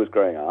better. When I was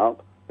growing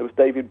up, there was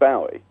David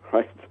Bowie,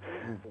 right?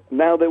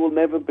 Now there will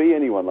never be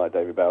anyone like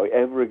David Bowie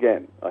ever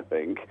again, I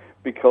think,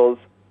 because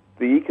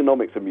the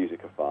economics of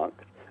music are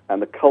fucked,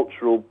 and the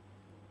cultural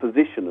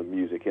position of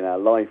music in our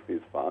life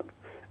is fucked.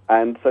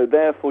 And so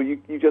therefore,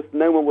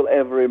 no one will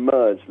ever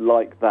emerge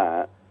like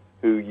that,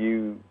 who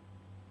you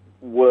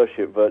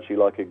worship virtually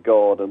like a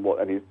god,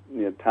 and his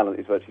talent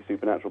is virtually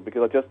supernatural.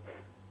 Because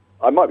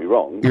I might be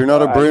wrong. You're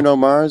not a Bruno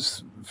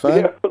Mars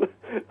fan? Yeah,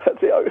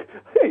 that's it.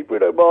 Hey,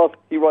 Bruno Mars,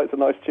 he writes a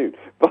nice tune.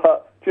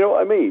 But do you know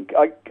what I mean?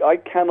 I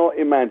cannot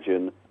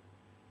imagine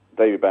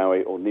David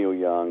Bowie or Neil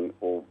Young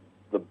or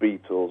the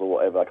Beatles or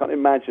whatever. I can't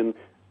imagine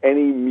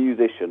any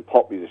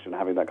pop musician,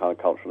 having that kind of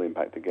cultural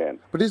impact again.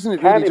 But isn't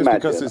it really just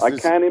because I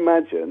can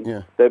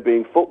imagine there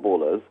being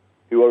footballers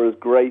who are as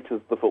great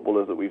as the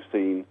footballers that we've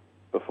seen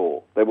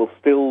before. There will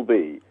still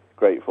be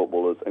great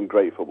footballers and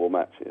great football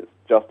matches,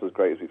 just as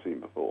great as we've seen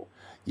before.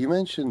 You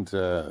mentioned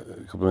a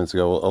couple of minutes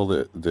ago all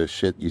the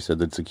shit you said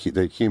that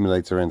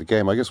accumulates around the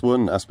game. I guess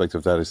one aspect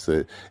of that is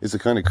the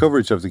kind of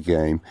coverage of the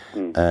game,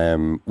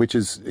 which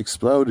has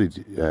exploded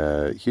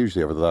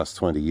hugely over the last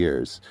 20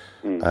 years.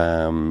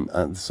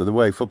 And so the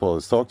way football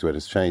is talked about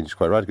has changed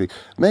quite radically.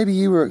 Maybe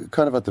you were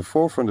kind of at the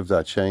forefront of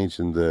that change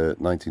in the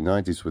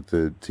 1990s with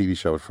the TV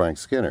show with Frank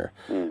Skinner.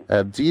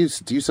 Do you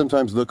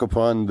sometimes look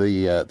upon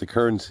the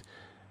current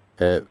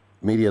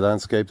media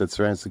landscape that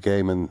surrounds the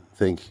game and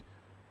think,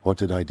 what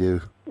did I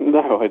do?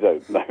 No, I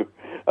don't. No,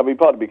 I mean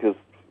partly because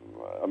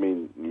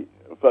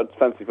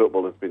fantasy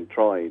football has been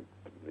tried.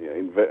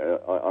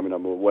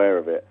 I'm aware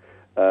of it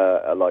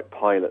at like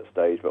pilot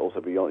stage, but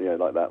also beyond.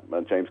 Like that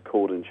James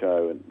Corden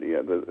show, and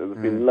there's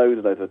been loads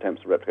and loads of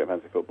attempts to replicate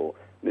fantasy football,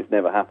 and it's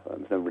never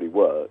happened. It's never really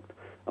worked.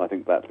 And I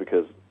think that's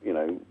because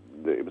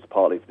it was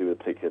partly to do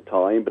with a particular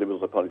time, but it was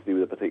also partly to do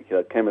with a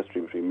particular chemistry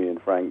between me and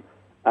Frank,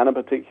 and a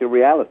particular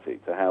reality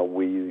to how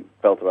we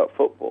felt about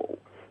football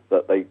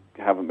that they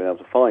haven't been able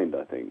to find,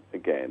 I think,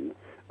 again.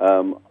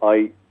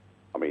 I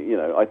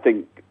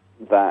think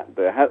that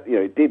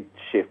it did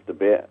shift a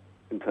bit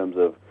in terms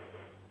of,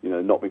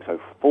 not being so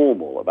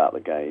formal about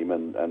the game.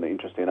 And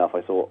interestingly enough,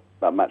 I saw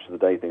that Match of the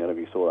Day thing. I don't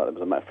know if you saw that. It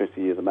was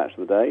 50 years of Match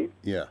of the Day.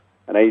 Yeah.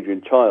 And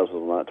Adrian Childs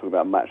was on that talking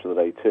about Match of the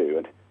Day 2,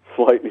 and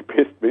slightly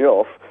pissed me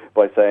off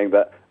by saying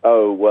that,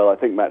 I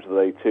think Match of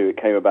the Day 2,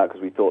 it came about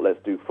because we thought,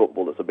 let's do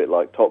football that's a bit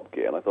like Top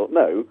Gear. And I thought,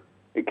 no,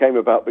 it came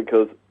about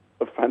because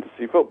of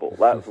fantasy football.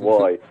 That's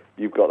why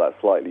you've got that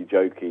slightly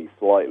jokey,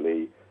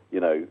 slightly,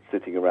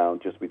 sitting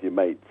around just with your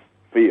mates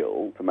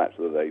feel to Match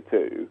of the Day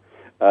too.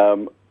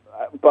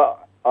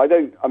 But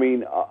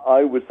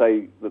I would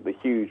say that the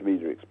huge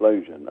media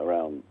explosion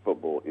around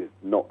football is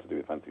not to do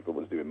with fantasy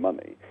football, it's to do with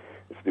money.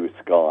 It's to do with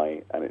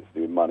Sky, and it's to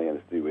do with money, and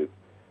it's to do with,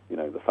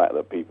 the fact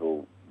that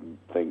people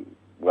think,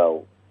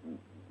 well,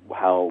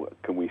 how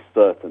can we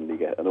certainly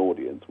get an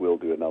audience? We'll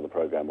do another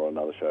program or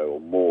another show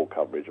or more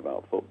coverage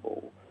about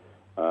football.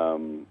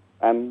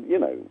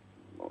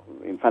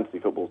 In fantasy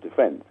football's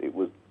defence, it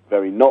was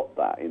very not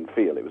that in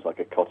feel. It was like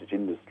a cottage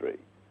industry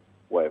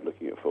way of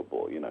looking at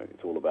football.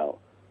 It's all about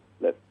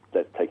let's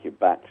take it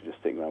back to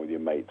just sitting around with your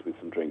mates with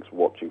some drinks,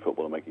 watching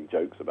football and making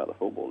jokes about the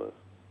footballers.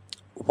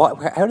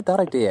 How did that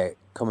idea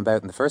come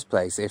about in the first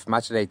place? If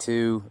Match of the Day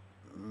 2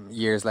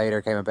 years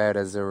later came about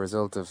as a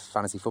result of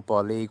Fantasy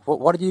Football League,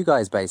 what did you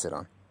guys base it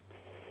on?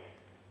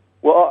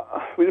 Well,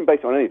 we didn't base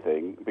it on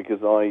anything because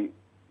I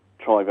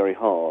try very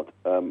hard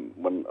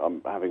when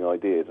I'm having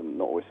ideas, and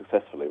not always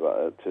successfully,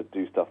 but to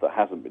do stuff that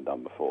hasn't been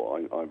done before.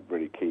 I'm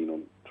really keen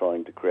on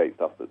trying to create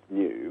stuff that's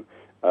new.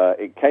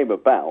 It came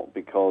about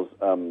because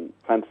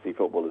fantasy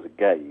football as a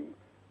game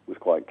was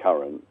quite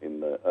current in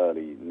the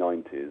early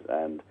 90s,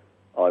 and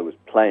I was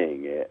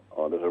playing it.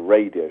 There's a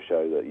radio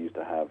show that used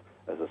to have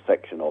as a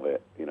section of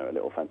it, a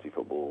little fantasy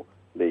football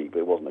league, but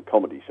it wasn't a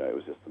comedy show. It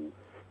was just some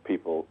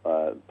people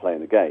playing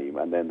the game,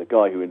 and then the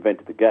guy who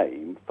invented the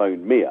game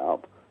phoned me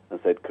up and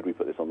said, could we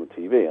put this on the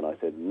TV? And I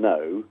said,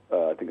 no,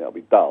 I think that'll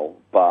be dull,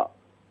 but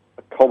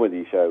a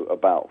comedy show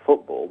about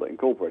football that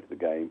incorporated the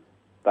game,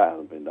 that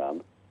hasn't been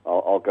done.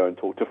 I'll go and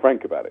talk to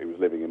Frank about it. He was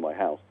living in my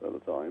house at the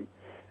time.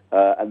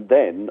 And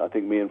then I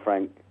think me and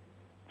Frank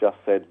just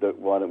said, that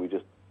why don't we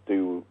just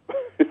do,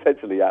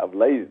 essentially out of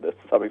laziness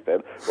to some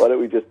extent, why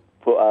don't we just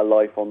put our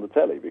life on the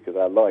telly? Because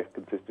our life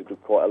consisted of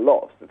quite a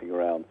lot of sitting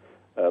around,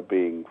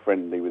 being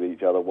friendly with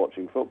each other,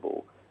 watching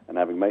football, and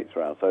having mates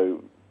around.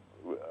 So,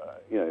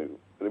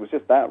 it was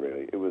just that,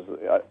 really. It was,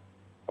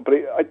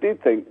 I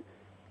did think,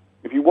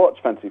 if you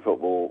watch fantasy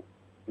football,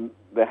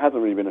 there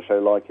hasn't really been a show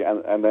like it,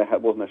 and there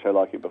wasn't a show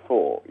like it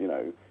before,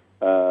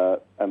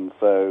 and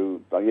so,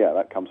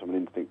 that comes from an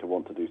instinct to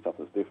want to do stuff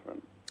that's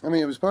different. I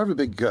mean, it was part of a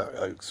big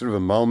sort of a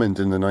moment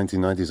in the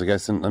 1990s, I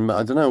guess, and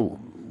I don't know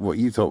what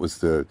you thought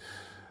was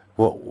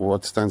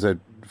what stands out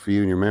for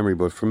you in your memory,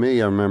 but for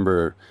me, I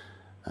remember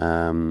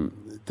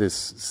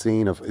this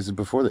scene of, is it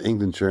before the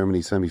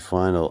England-Germany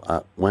semi-final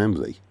at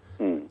Wembley?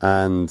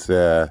 And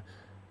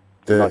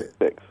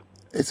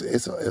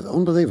it's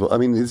unbelievable. I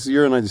mean, it's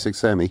Euro 96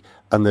 semi,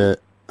 and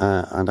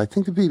I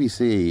think the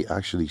BBC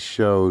actually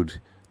showed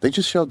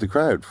the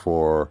crowd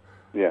for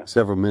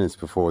several minutes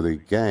before the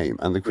game,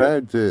 and the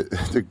crowd,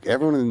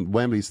 everyone in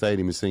Wembley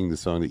Stadium is singing the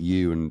song that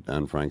you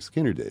and Frank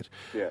Skinner did.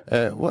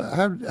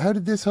 How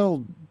did this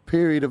whole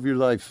period of your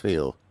life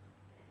feel?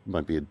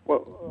 Might be a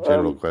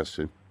general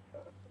question.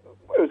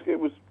 It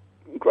was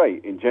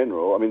great in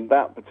general. I mean,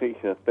 that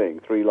particular thing,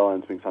 Three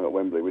Lions being sung at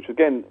Wembley, which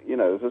again,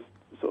 was a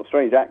sort of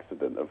strange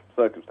accident of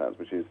circumstance,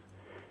 which is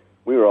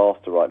we were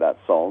asked to write that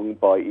song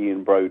by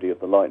Ian Brodie of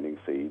the Lightning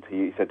Seeds.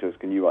 He said to us,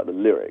 can you write the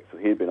lyrics? So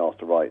he had been asked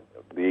to write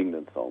the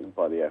England song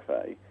by the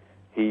FA.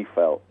 He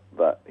felt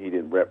that he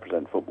didn't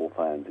represent football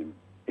fans in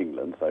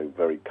England, so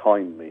very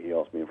kindly he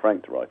asked me and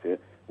Frank to write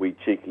it. We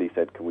cheekily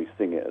said, can we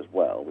sing it as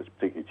well? Which is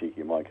particularly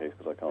cheeky in my case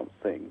because I can't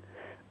sing.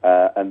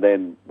 And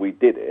then we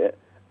did it,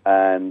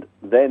 and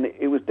then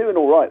it was doing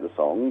all right, the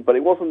song, but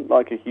it wasn't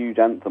like a huge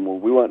anthem, or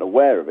we weren't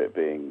aware of it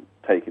being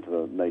taken to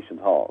the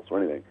nation's hearts or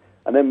anything.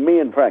 And then me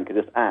and Frank are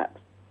just at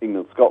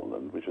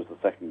England-Scotland, which was the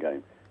second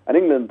game. And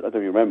England, I don't know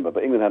if you remember,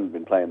 but England hadn't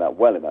been playing that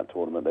well in that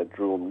tournament. They'd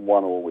drawn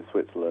 1-1 with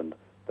Switzerland.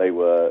 They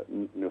were,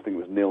 I think it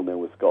was 0-0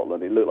 with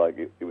Scotland. It looked like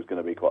it was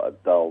going to be quite a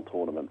dull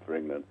tournament for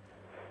England.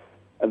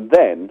 And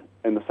then,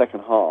 in the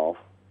second half,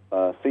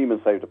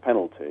 Seaman saved a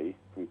penalty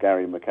from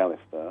Gary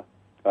McAllister.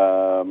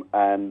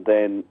 And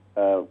then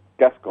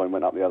Gascoigne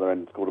went up the other end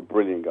and scored a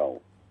brilliant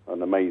goal,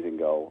 an amazing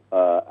goal.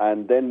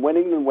 And then when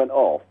England went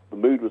off, the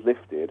mood was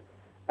lifted.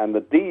 And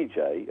the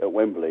DJ at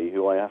Wembley,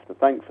 who I have to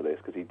thank for this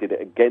because he did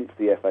it against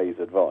the FA's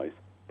advice,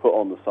 put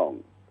on the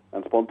song.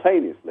 And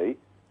spontaneously,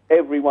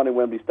 everyone in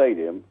Wembley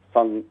Stadium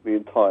sung the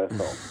entire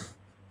song.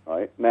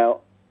 Right? Now,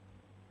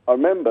 I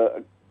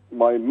remember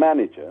my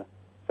manager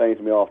saying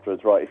to me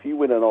afterwards, right, if you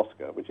win an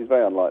Oscar, which is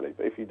very unlikely,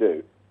 but if you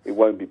do, it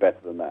won't be better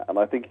than that. And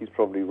I think he's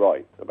probably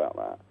right about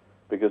that.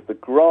 Because the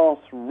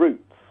grassroots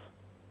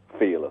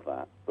feel of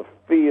that, the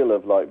feel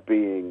of like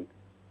being,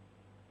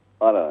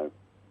 I don't know,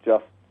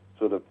 just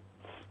sort of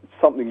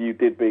something you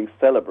did being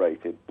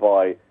celebrated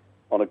by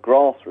on a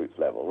grassroots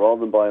level rather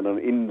than by an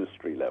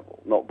industry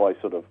level, not by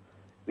sort of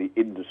the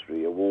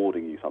industry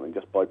awarding you something,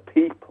 just by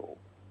people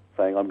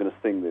saying, I'm going to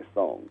sing this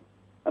song.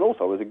 And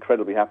also I was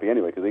incredibly happy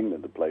anyway because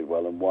England had played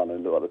well and won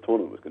and looked like the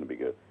tournament was going to be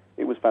good.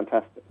 It was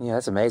fantastic. Yeah,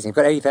 that's amazing. You've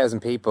got 80,000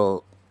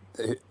 people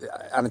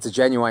and it's a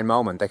genuine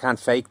moment. They can't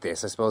fake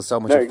this, I suppose, so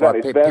much. No,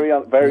 exactly.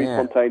 It's very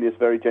spontaneous,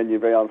 very genuine,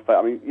 very unfair.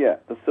 I mean, yeah,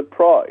 the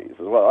surprise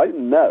as well. I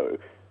didn't know.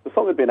 The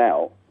song had been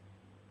out,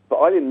 but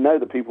I didn't know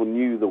that people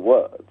knew the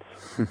words.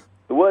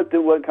 The words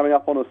weren't coming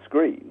up on a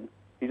screen.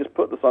 He just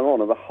put the song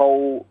on, and the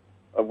whole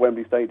of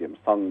Wembley Stadium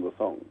sung the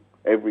song,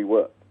 every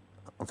word.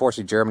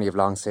 Unfortunately, Germany have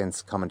long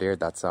since commandeered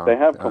that song. They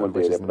have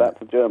commandeered it, but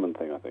that's a German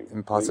thing, I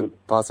think.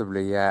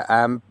 Possibly,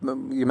 yeah.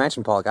 You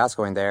mentioned Paul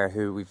Gascoigne there,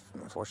 who we've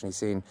unfortunately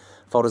seen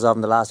photos of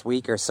in the last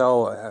week or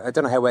so. I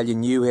don't know how well you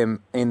knew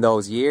him in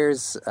those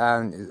years,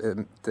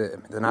 the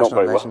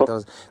national relation.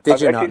 Well. Did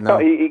you not know?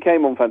 He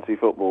came on Fantasy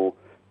Football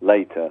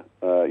later,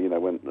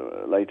 when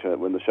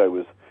the show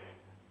was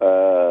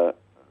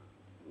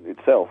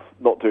itself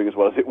not doing as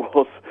well as it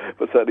was,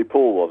 but certainly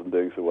Paul wasn't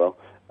doing so well.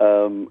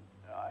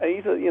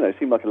 He's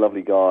seemed like a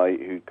lovely guy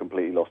who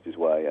completely lost his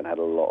way and had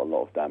a lot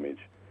of damage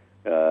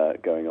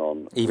going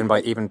on. Even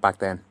back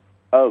then.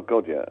 Oh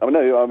God, yeah.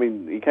 I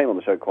mean, he came on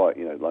the show quite,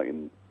 like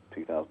in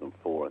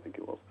 2004, I think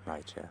it was.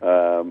 Right,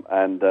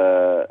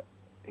 yeah.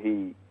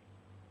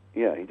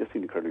 He just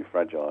seemed incredibly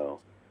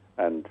fragile.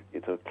 And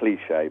it's a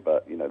cliche,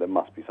 but there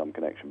must be some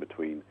connection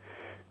between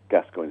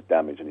Gascoigne's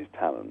damage and his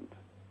talent,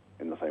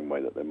 in the same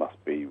way that there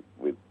must be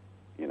with,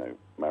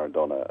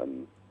 Maradona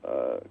and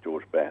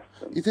George Best.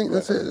 You think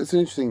that's an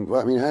interesting?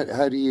 Well, I mean,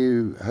 how do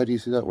you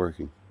see that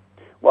working?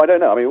 Well, I don't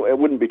know. I mean, it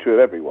wouldn't be true of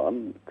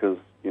everyone because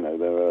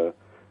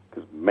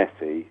because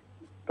Messi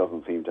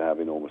doesn't seem to have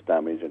enormous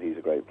damage, and he's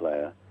a great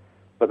player.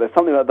 But there's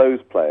something about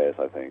those players,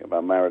 I think,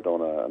 about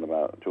Maradona and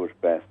about George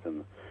Best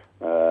and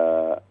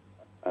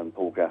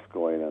Paul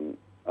Gascoigne, and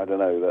I don't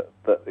know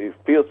that it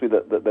feels to me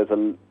that there's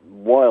a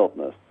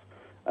wildness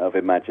of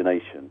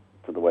imagination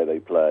to the way they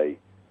play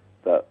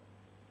that.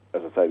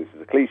 As I say, this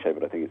is a cliche,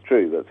 but I think it's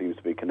true, that seems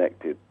to be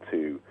connected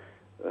to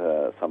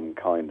some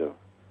kind of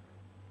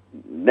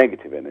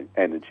negative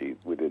energy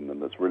within them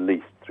that's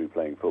released through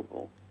playing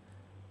football.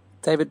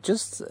 David,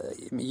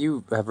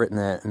 you have written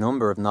a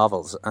number of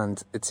novels,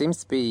 and it seems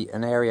to be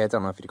an area, I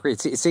don't know if you'd agree,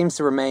 it seems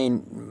to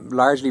remain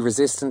largely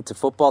resistant to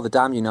football. The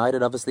Damned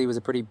United, obviously, was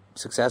a pretty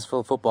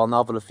successful football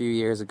novel a few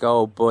years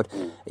ago, but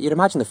you'd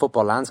imagine the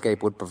football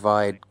landscape would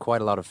provide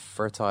quite a lot of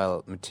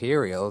fertile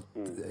material.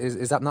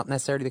 Is that not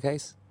necessarily the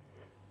case?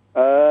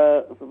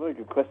 That's a very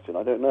good question.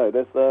 I don't know.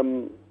 There's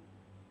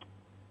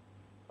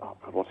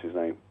what's his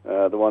name?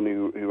 The one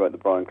who wrote the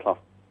Brian Clough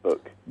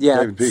book. Yeah,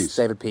 David Peace.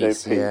 David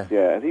Peace. Yeah.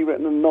 Has he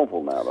written a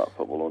novel now about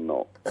football or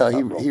not?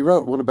 He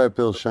wrote one about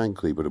Bill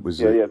Shankly, but it was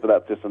but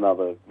that's just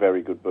another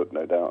very good book,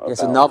 no doubt.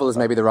 Yes, a novel is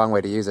maybe the wrong way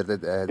to use it.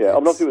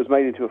 I'm not sure it was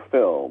made into a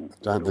film.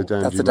 That's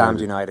the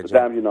Damned United. The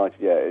Damned United.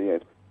 Yeah.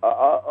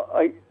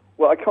 I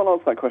can't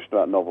answer that question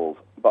about novels,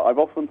 but I've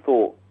often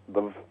thought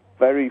the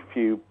very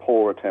few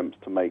poor attempts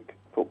to make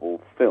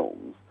football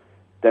films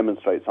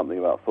demonstrate something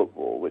about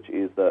football, which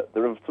is that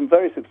there are some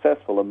very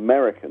successful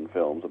American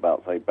films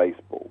about, say,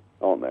 baseball,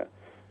 aren't there?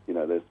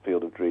 There's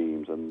Field of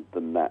Dreams and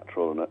The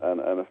Natural and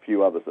a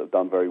few others that have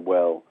done very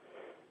well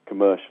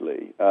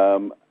commercially.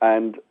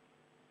 And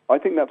I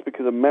think that's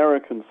because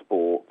American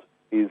sport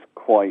is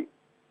quite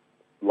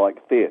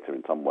like theatre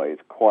in some ways,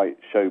 quite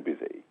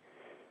showbizy.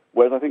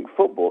 Whereas I think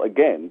football,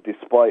 again,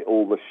 despite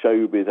all the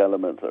showbiz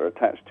elements that are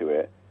attached to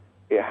it,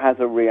 it has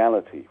a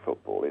reality,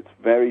 football. It's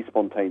very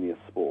spontaneous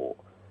sport.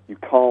 You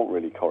can't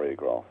really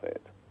choreograph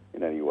it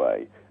in any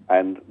way.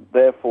 And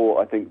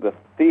therefore, I think the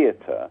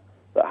theatre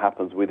that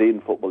happens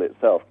within football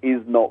itself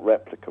is not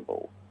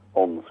replicable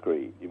on the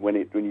screen. When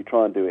you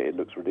try and do it, it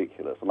looks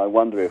ridiculous. And I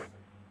wonder if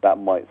that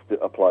might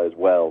apply as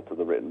well to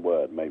the written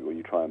word, maybe when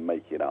you try and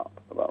make it up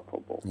about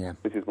football. Yeah.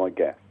 This is my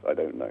guess. I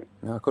don't know.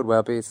 No, it could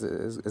well be. It's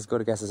as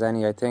good a guess as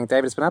any, I think.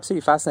 David, it's been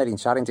absolutely fascinating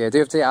chatting to you. I do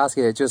have to ask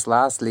you just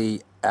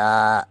lastly,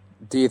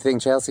 Do you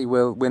think Chelsea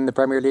will win the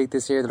Premier League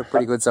this year? They look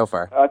pretty good so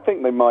far. I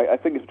think they might. I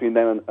think it's between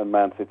them and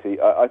Man City.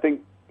 I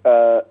think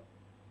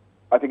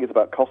it's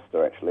about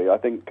Costa, actually. I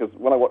think, because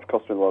when I watched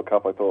Costa in the World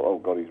Cup, I thought, oh,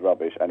 God, he's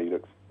rubbish, and he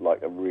looks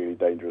like a really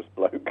dangerous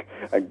bloke,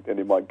 and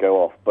he might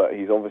go off. But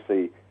he's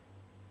obviously,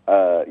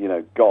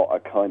 got a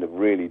kind of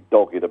really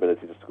dogged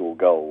ability to score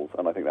goals,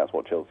 and I think that's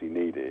what Chelsea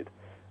needed,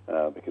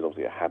 because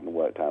obviously it hadn't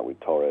worked out with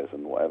Torres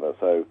and whatever.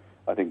 So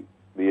I think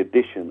the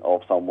addition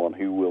of someone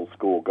who will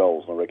score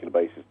goals on a regular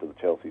basis to the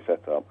Chelsea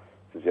setup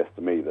suggests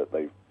to me that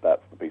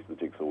that's the piece of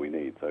the jigsaw we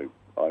need. So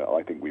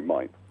I think we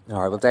might. All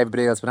right, well, David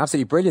Baddiel, it's been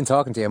absolutely brilliant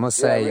talking to you, I must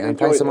say, really and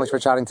thanks so much for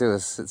chatting to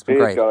us. It's been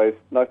Cheers, great. Guys.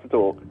 Nice to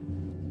talk.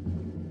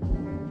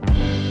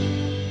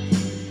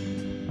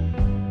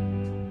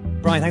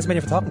 Brian, thanks a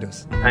million for talking to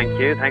us. Thank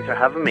you. Thanks for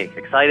having me.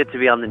 Excited to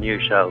be on the new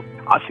show.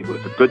 I think it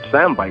was a good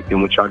soundbite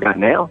than what y'all got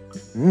now.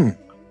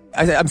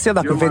 I'm still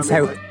not convinced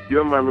how... You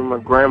remember my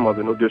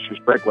grandmother, no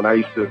disrespect, when I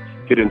used to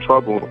get in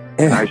trouble,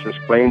 and I used to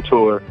explain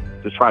to her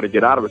to try to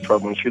get out of the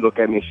trouble, and she looked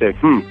at me and said,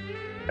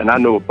 and I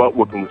knew a butt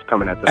whooping was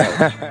coming at the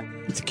house.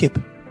 It's a kip.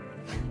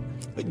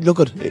 Look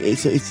at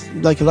it's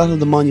like a lot of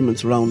the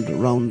monuments around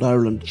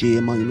Ireland,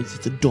 GA monuments.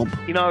 It's a dump.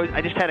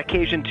 I just had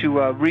occasion to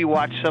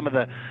rewatch some of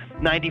the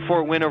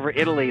 '94 win over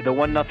Italy, the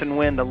 1-0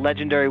 win, the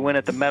legendary win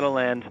at the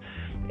Meadowlands,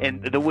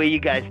 and the way you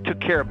guys took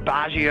care of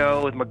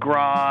Baggio with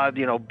McGrath,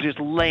 just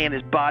laying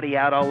his body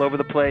out all over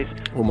the place.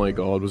 Oh my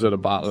God, was it a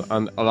battle?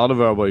 And a lot of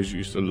our boys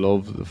used to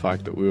love the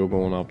fact that we were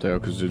going up there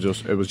because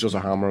it was just a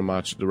hammer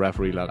match. The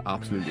referee let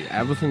absolutely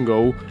everything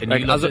go. And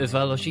you loved it as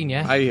well, Oisin,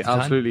 yeah? I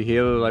absolutely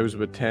hated it. I was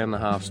about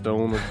 10.5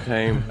 stone at the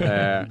time.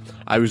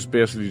 I was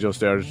basically just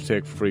there to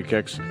take free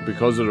kicks.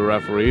 Because of the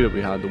referee that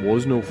we had, there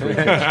was no free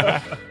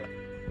kicks.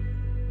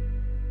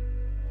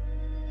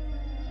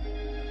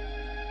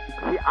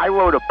 See, I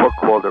wrote a book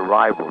called The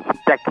Rivals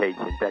decades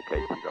and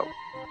decades ago.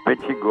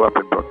 Vincent grew up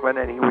in Brooklyn,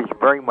 and he was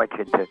very much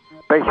into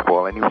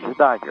baseball, and he was a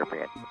Dodger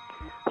fan.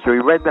 So he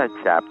read that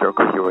chapter,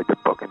 because he wrote the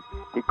book, and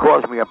he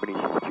calls me up and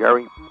he says,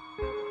 Jerry,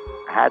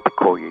 I had to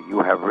call you.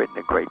 You have written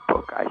a great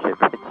book. I said,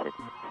 Vincent,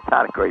 it's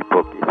not a great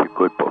book. It's a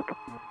good book.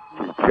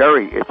 He says,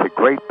 Jerry, it's a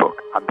great book.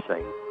 I'm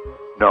saying,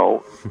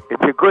 no,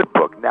 it's a good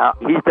book. Now,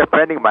 he's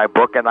defending my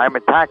book, and I'm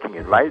attacking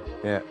it, right?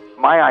 Yeah.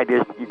 My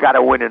idea is you got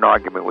to win an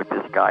argument with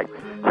this guy.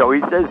 So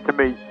he says to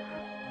me,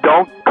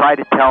 don't try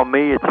to tell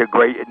me it's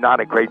not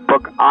a great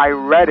book. I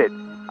read it.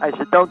 I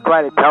said, don't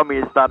try to tell me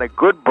it's not a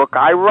good book.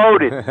 I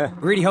wrote it.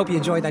 Really hope you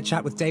enjoyed that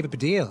chat with David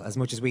Baddiel as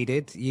much as we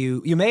did.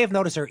 You may have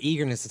noticed our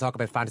eagerness to talk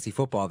about fantasy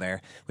football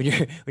there. When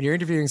you're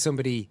interviewing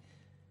somebody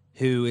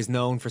who is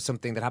known for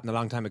something that happened a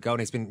long time ago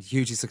and has been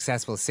hugely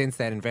successful since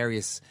then in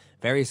various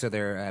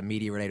other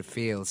media-related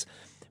fields.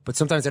 But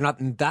sometimes they're not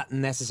that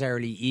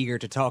necessarily eager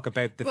to talk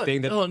about the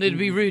thing that... Oh, it'd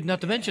be rude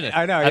not to mention it.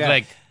 I know,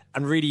 yeah.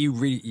 And really,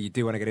 you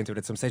do want to get into it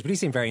at some stage. But he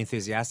seemed very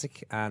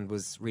enthusiastic and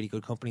was really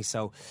good company.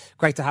 So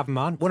great to have him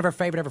on. One of our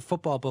favourite ever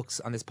football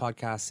books on this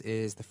podcast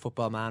is The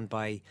Football Man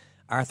by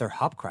Arthur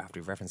Hopcroft.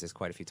 We've referenced this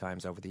quite a few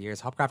times over the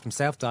years. Hopcroft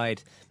himself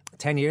died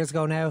 10 years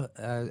ago now.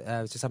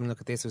 I was just having a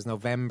look at this. It was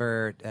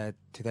November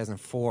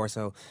 2004,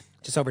 so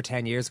just over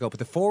 10 years ago. But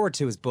the foreword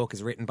to his book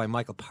is written by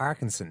Michael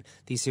Parkinson.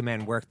 These two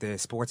men worked the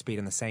sports beat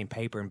on the same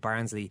paper in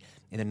Barnsley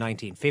in the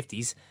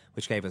 1950s,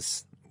 which gave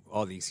us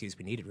all the excuse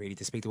we needed, really,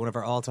 to speak to one of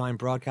our all-time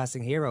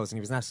broadcasting heroes. And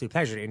he was an absolute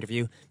pleasure to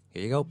interview.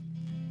 Here you go.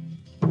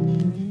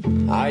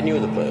 I knew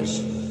the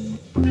place.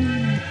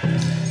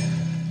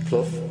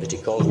 Clough, as he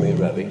calls me,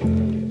 Ravi,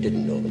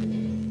 didn't know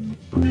them.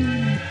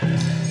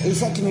 He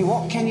said to me,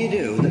 what can you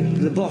do that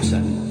the boss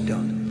hasn't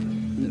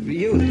done?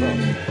 You, the boss.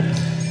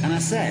 And I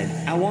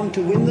said, I want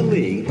to win the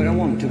league, but I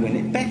want to win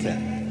it better.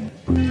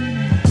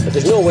 But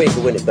there's no way you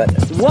can win it better.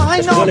 Why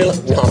not? No.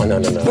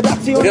 But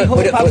that's the only hope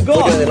I've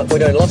got. We're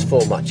doing lost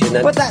 4 matches.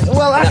 Then, but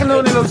I can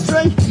only look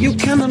straight. You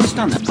can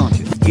understand that, can't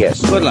you?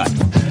 Yes. Good luck.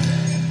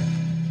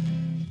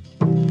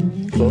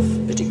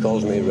 Clough, as he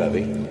calls me,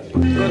 Ravi.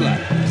 Good luck.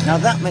 Now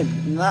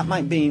that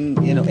might mean,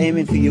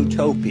 aiming for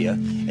utopia,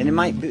 and it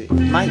might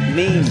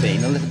mean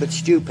being a little bit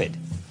stupid.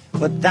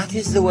 But that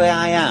is the way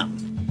I am.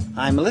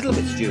 I'm a little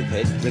bit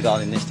stupid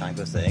regarding this type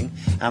of thing.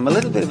 I'm a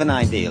little bit of an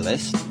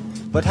idealist.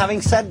 But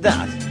having said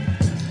that,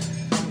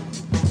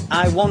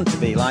 I want to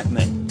be like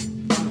me.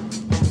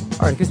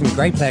 All right, it gives me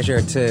great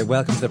pleasure to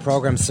welcome to the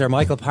programme Sir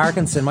Michael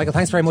Parkinson. Michael,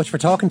 thanks very much for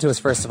talking to us,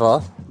 first of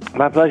all.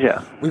 My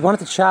pleasure. We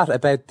wanted to chat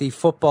about The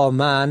Football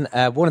Man,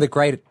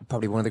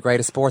 probably one of the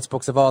greatest sports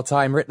books of all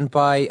time, written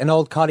by an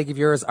old colleague of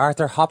yours,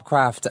 Arthur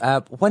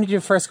Hopcroft. When did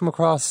you first come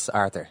across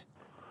Arthur?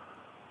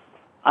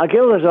 I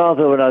came across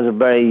Arthur when I was a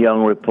very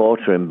young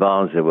reporter in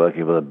Barnsley,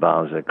 working for the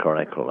Barnsley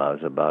Chronicle. I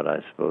was about, I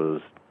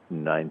suppose,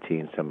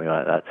 19, something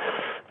like that.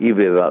 You'd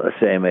be about the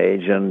same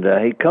age, and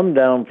he'd come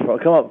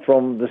up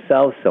from the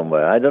south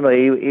somewhere. I don't know.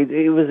 He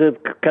was a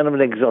kind of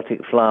an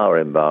exotic flower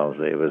in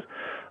Barnsley. It was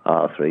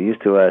Arthur. He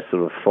used to wear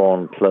sort of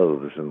fawn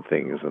clothes and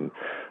things, and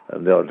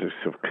the odd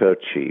sort of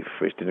kerchief,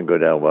 which didn't go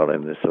down well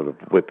in this sort of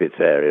Whippets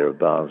area of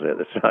Barnsley at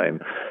the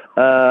time.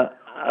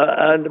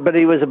 But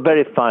he was a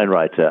very fine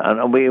writer,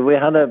 and we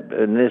had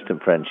an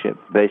instant friendship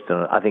based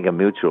on, I think, a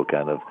mutual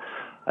kind of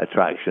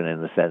attraction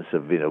in the sense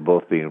of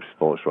both being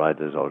sports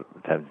writers or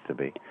attempting to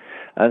be,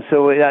 and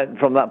so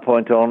from that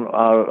point on,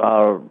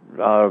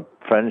 our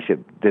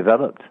friendship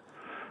developed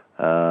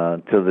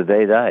till the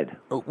day he died.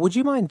 Would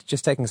you mind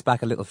just taking us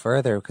back a little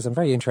further? Because I'm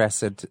very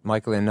interested,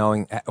 Michael, in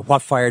knowing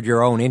what fired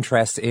your own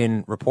interest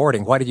in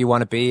reporting. Why did you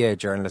want to be a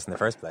journalist in the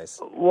first place?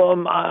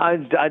 Well, I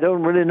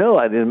don't really know.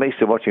 I did a mix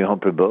of watching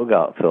Humphrey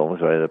Bogart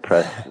films where he had a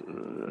press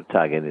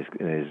tag in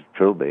his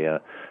trilby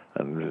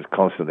and was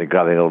constantly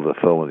grabbing hold of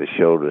the phone with his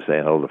shoulder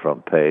saying, hold the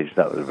front page.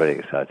 That was very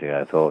exciting,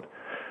 I thought.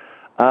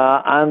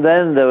 And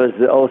then there was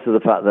also the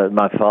fact that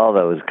my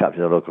father was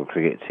captain of the local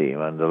cricket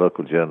team, and the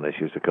local journalist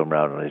used to come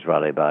round on his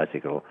rally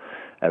bicycle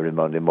every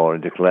Monday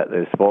morning to collect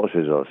the sports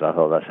results. I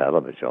thought, that's a hell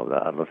of a job.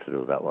 I'd love to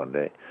do that one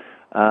day.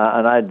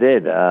 And I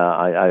did.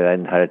 I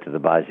inherited the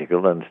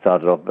bicycle and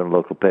started off in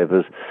local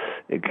papers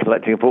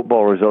collecting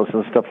football results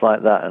and stuff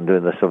like that, and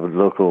doing the sort of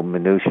local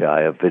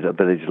minutiae of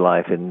village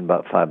life in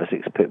about 5 or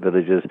 6 pit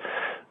villages,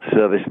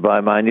 serviced by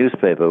my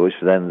newspaper, which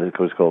then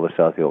was called the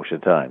South Yorkshire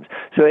Times.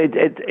 So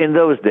in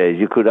those days,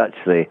 you could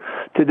actually...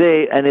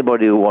 Today,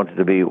 anybody who wanted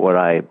to be where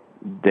I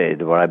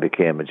did, where I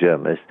became a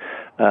journalist,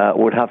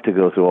 would have to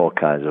go through all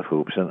kinds of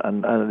hoops and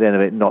at the end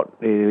of it not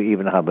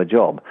even have a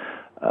job.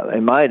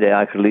 In my day,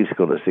 I could leave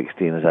school at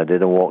 16, as I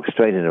did, and walk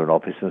straight into an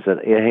office and said,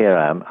 here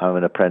I am, I'm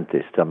an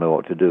apprentice, tell me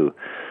what to do.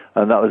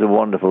 And that was a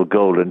wonderful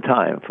golden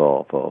time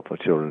for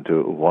children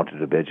who wanted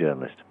to be a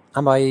journalist.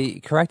 Am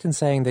I correct in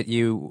saying that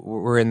you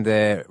were in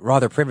the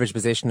rather privileged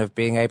position of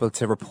being able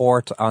to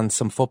report on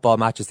some football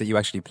matches that you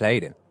actually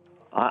played in?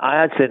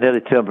 I had to nearly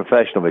turn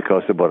professional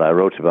because of what I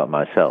wrote about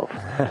myself.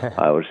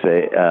 I would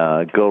say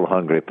Goal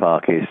Hungry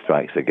Parky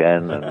strikes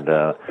again,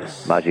 and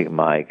Magic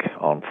Mike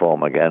on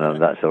form again,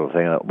 and that sort of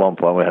thing. At one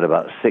point we had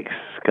about 6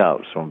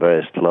 scouts from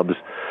various clubs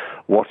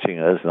watching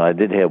us, and I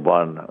did hear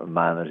one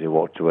man as he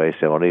walked away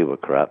say, well, he were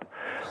crap.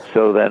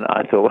 So then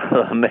I thought,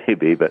 well,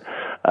 maybe, but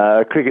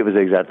cricket was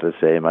exactly the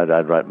same.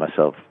 I'd write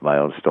myself my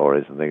own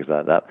stories and things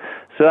like that.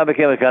 So I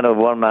became a kind of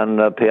one-man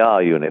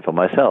PR unit for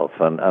myself,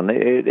 and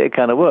it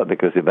kind of worked,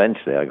 because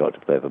eventually I got to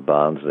play for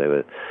Barnsley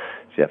with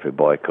Geoffrey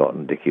Boycott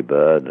and Dickie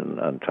Bird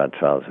and tried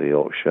trials for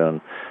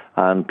Yorkshire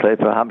and played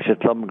for Hampshire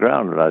Club and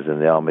Ground when I was in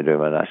the army doing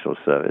my national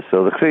service.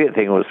 So the cricket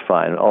thing was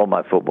fine. All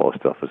my football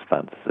stuff was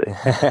fantasy.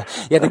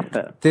 Yeah,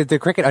 the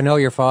cricket. I know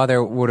your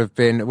father would have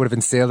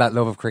instilled that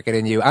love of cricket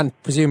in you, and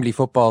presumably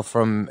football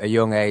from a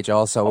young age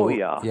also. Oh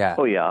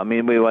yeah. I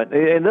mean, we went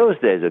in those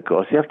days. Of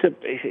course, you have to.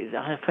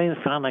 I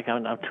find like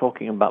I'm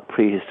talking about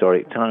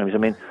prehistoric times. I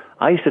mean,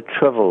 I used to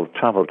travel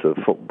to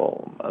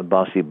football,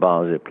 Barnsley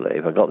play.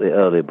 If I got the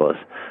early bus,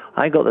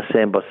 I got the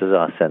same bus as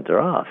our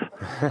centre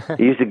half.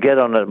 He used to get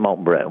on at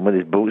Montbretton with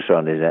his boots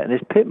around his head and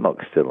his pit muck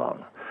still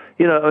on.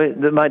 I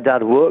mean, my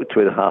dad worked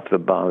with half the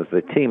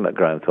Barnsley team at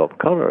Groundthorpe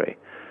Colliery.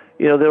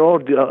 They're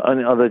all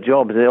on other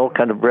jobs. They all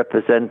kind of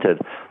represented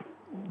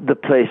the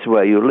place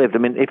where you lived. I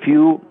mean, if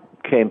you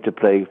came to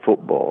play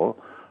football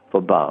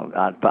at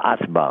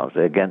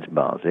Barnsley, against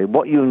Barnsley,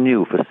 what you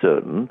knew for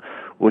certain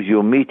was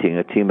you're meeting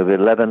a team of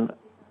 11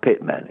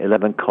 pitmen,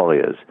 11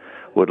 colliers,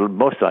 would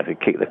most likely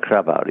kick the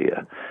crap out of you.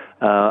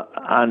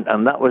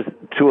 And that was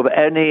true of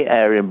any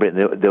area in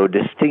Britain. They were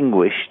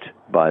distinguished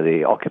by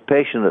the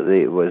occupation that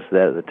was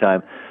there at the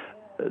time.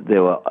 They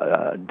were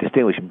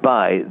distinguished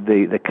by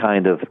the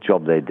kind of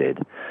job they did.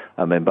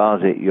 I mean,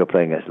 Barnsley, you're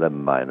playing against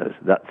 11 miners.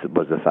 That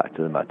was the fact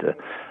of the matter.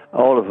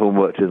 All of whom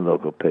worked in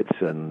local pits,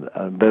 and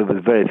there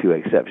was very few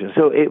exceptions.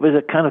 So it was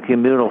a kind of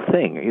communal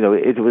thing.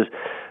 It was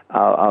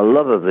our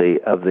love of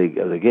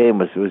the game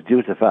was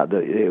due to the fact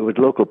that it was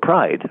local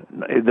pride.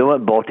 They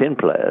weren't bought-in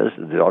players,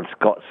 the odd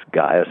Scots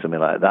guy or something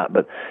like that,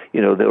 but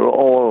they were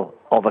all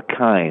of a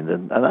kind,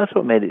 and that's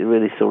what made it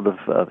really sort of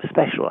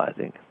special, I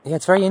think. Yeah,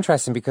 it's very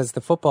interesting because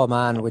The Football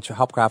Man, which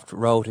Hopcroft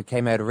wrote, it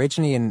came out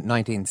originally in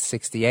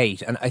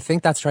 1968, and I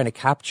think that's trying to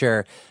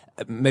capture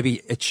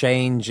maybe a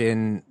change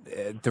in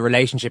the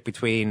relationship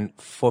between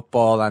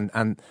football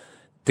and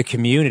the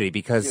community,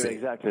 because you're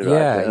exactly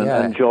right.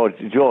 And George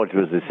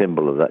was the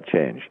symbol of that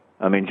change.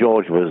 I mean,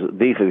 George was,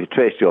 if you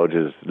trace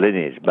George's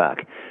lineage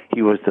back,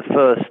 he was the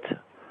first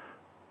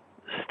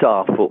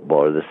star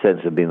footballer in the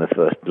sense of being the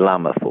first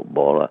glamour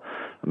footballer.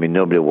 I mean,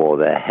 nobody wore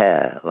their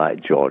hair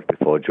like George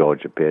before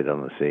George appeared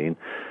on the scene.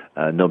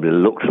 Nobody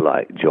looked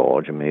like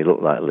George. I mean, he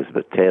looked like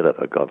Elizabeth Taylor,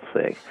 for God's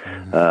sake.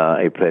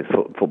 He played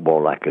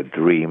football like a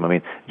dream. I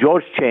mean,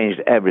 George changed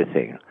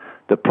everything.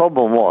 The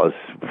problem was,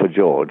 for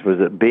George, was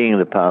that being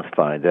the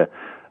pathfinder,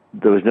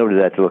 there was nobody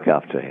there to look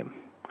after him.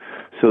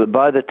 So that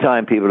by the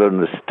time people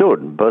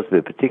understood,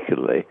 Busby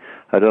particularly,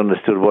 had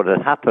understood what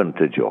had happened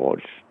to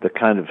George, the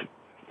kind of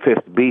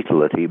fifth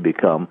Beatle that he'd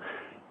become,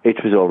 it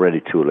was already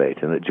too late,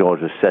 and that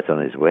George was set on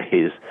his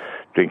ways,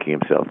 drinking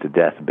himself to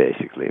death,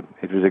 basically.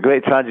 It was a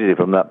great tragedy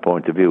from that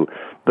point of view.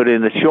 But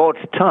in the short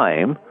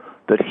time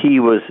that he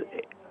was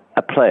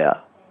a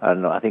player,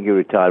 and I think he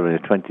retired when he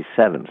was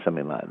 27,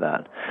 something like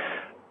that,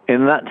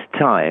 in that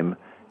time,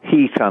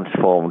 he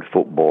transformed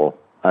football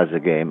as a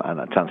game and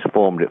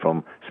transformed it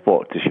from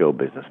sport to show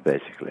business,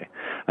 basically.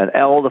 And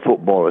all the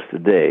footballers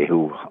today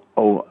who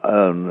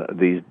earn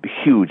these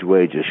huge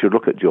wages should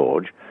look at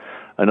George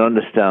and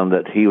understand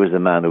that he was the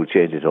man who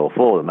changed it all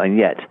for them. And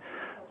yet,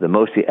 the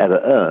most he ever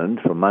earned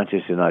from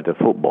Manchester United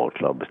Football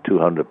Club was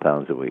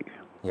 £200 a week.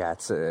 Yeah,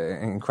 it's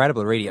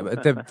incredible, really.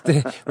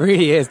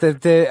 Really is.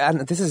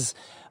 And this is,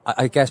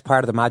 I guess,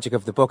 part of the magic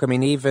of the book. I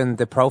mean, even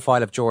the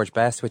profile of George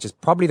Best, which is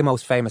probably the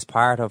most famous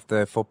part of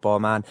the football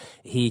man,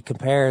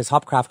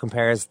 Hopcroft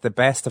compares the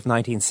Best of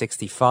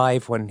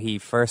 1965, when he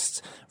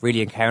first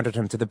really encountered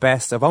him, to the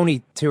Best of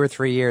only 2 or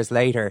 3 years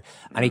later.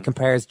 And he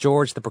compares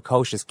George, the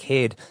precocious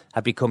kid,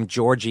 had become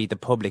Georgie, the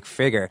public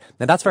figure.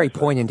 Now, that's very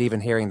poignant,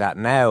 even hearing that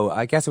now.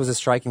 I guess it was a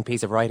striking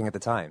piece of writing at the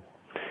time.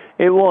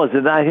 It was,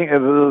 and I think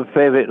the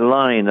favourite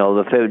line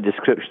or the favourite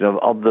description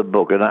of the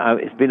book, and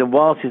it's been a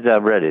while since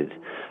I've read it,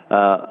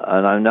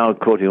 and I'm now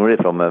quoting a riff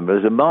from him,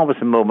 there's a marvellous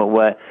moment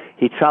where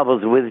he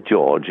travels with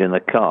George in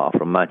a car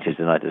from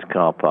Manchester United's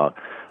car park,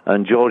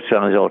 and George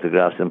signs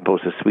autographs and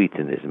puts a sweet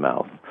in his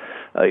mouth.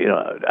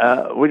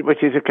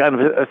 Which is a kind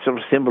of a sort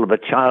of symbol of a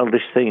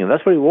childish thing, and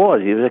that's what he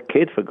was. He was a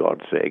kid, for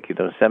God's sake,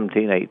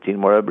 17,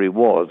 18, wherever he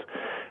was,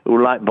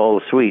 who liked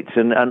ball sweets,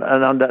 and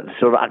on that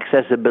sort of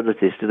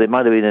accessibility. So they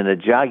might have been in a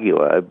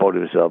Jaguar, bought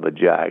himself a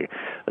Jag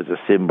as a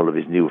symbol of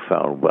his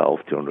newfound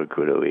wealth, 200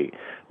 quid a week.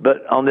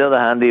 But on the other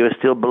hand, he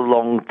still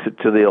belonged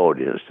to the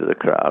audience, to the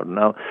crowd.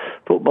 Now,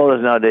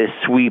 footballers nowadays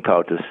sweep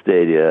out of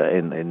stadia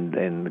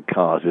in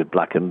cars with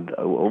blackened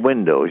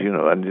windows,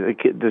 and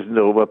there's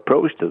no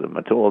approach to them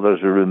at all. They're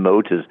as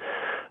remote as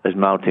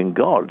mountain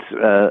gods.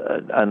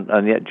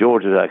 And yet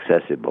George was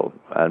accessible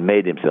and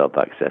made himself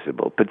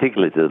accessible,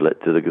 particularly to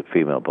the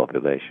female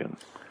population.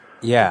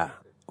 Yeah.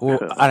 Well,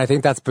 and I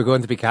think that's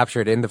begun to be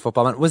captured in the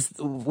football man.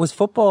 Was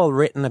football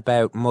written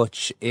about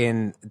much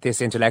in this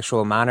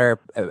intellectual manner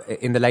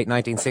in the late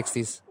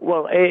 1960s?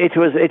 Well, it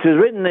was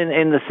written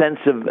in the sense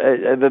of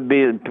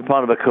being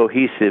part of a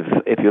cohesive,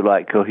 if you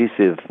like,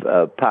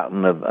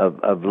 pattern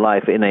of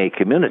life in a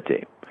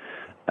community.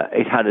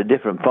 It had a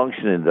different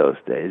function in those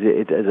days.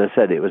 As I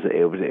said, it was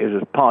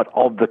part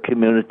of the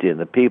community, and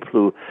the people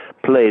who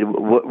played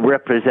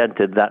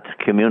represented that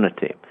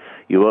community.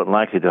 You weren't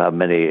likely to have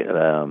many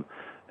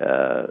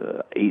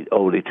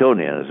old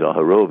Etonians or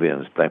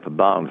Harrovians playing for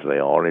Barnsley,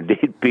 or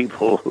indeed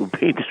people who've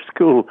been to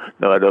school.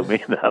 No, I don't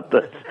mean that,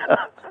 but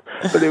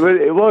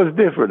it was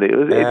different. It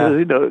was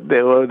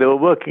they were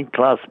working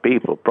class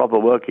people, proper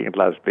working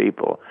class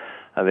people,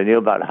 and they knew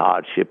about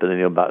hardship, and they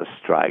knew about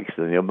strikes,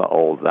 and they knew about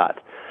all that.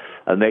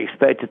 And they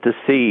expected to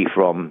see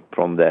from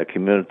their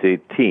community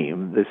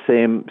team the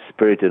same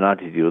spirit and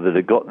attitude that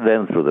had got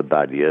them through the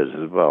bad years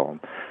as well.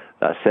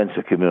 That sense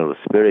of communal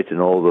spirit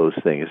and all those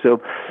things.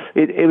 So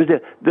it was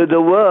there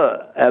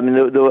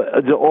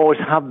always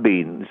have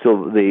been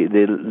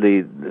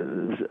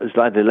the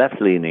slightly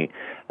left-leaning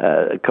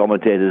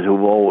commentators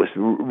who've always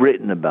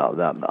written about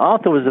that.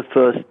 Arthur was the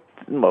first.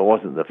 Well, it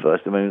wasn't the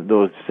first. I mean, there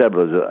were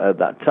several at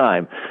that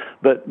time,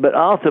 but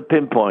Arthur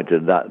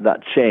pinpointed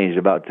that change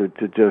about to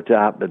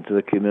happen to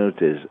the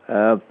communities.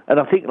 And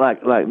I think,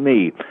 like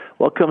me,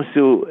 what comes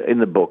through in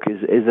the book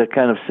is a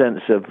kind of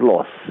sense of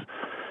loss.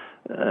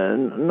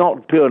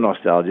 Not pure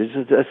nostalgia,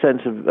 it's a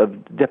sense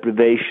of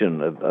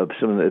deprivation of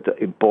something that's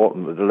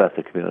important that left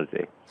the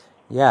community.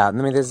 Yeah, I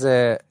mean, there's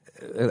a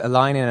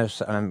line in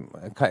it, and I'm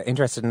kind of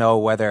interested to know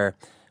what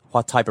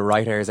type of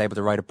writer is able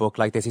to write a book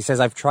like this. He says,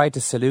 I've tried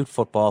to salute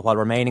football while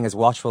remaining as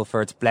watchful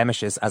for its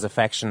blemishes as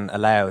affection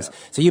allows. Yeah.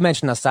 So you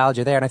mentioned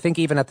nostalgia there, and I think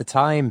even at the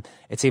time,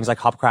 it seems like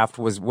Hopcroft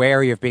was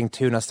wary of being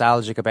too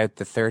nostalgic about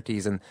the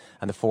 30s and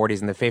the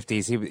 40s and the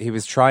 50s. He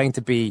was trying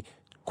to be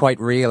quite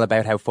real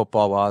about how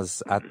football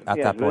was at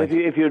that point.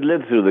 If you'd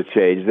lived through the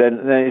change,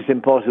 then it's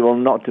impossible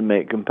not to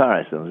make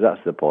comparisons.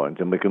 That's the point.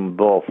 And we can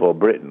bore for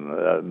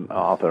Britain.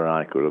 Arthur and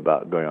I could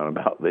have going on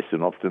about this,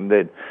 and often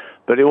did.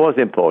 But it was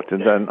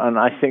important, and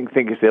I think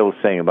it's the old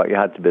saying about you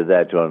had to be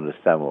there to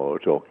understand what we were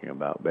talking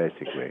about,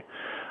 basically.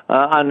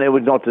 And it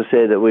was not to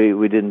say that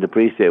we didn't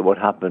appreciate what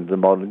happened to the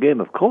modern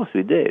game. Of course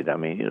we did. I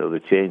mean,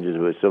 the changes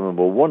were, some of them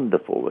were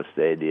wonderful, the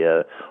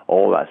stadia,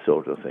 all that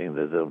sort of thing,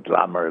 the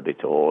glamour of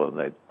it all, and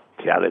the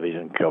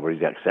television coverage,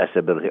 the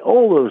accessibility,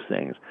 all those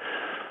things.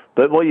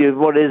 But what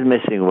is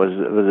missing was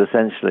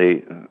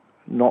essentially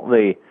not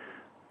the.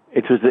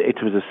 It was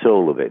the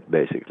soul of it.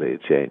 Basically,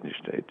 it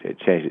changed. It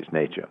changed its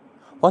nature.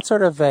 What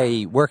sort of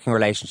a working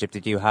relationship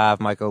did you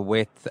have, Michael,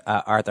 with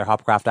Arthur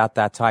Hopcroft at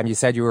that time? You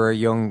said you were a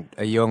young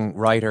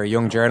writer, a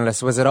young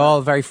journalist. Was it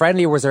all very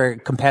friendly, or was there a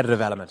competitive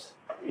element?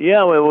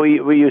 Yeah, well,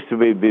 we used to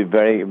be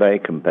very, very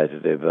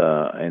competitive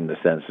in the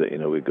sense that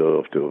we'd go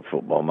off to a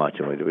football match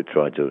and we'd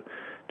try to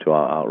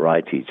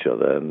outright each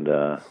other, and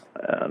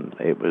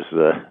it was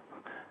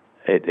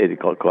it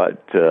got quite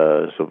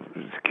sort of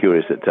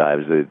curious at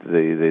times.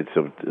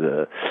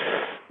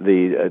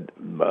 The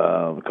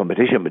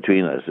competition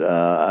between us,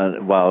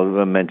 and while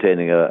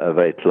maintaining a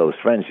very close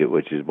friendship,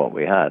 which is what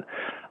we had.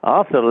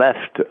 Arthur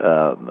left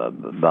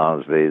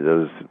Barnsley. There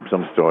was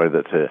some story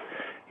that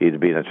he'd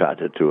been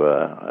attracted to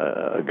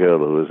a girl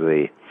who was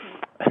the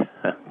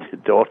the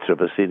daughter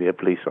of a senior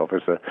police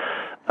officer,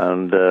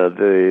 and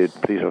the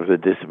police officer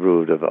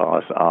disapproved of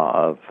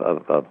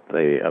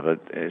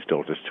his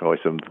daughter's choice,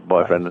 and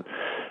boyfriend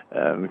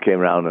came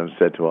round and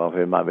said to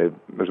her, "It might be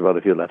as well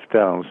if you left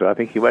town." So I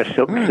think he went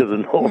up to the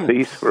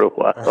northeast for a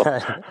while.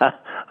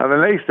 And the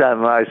next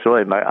time I saw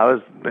him, I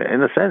was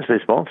in a sense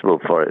responsible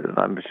for it, and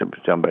I'm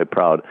very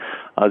proud.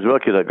 I was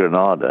working at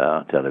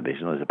Granada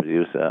Television as a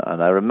producer,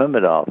 and I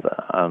remembered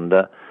Arthur, and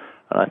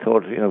I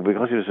thought,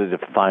 because he was such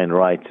a fine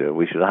writer,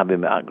 we should have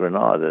him at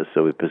Granada,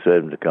 so we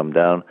persuaded him to come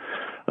down.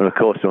 And of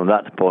course, from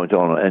that point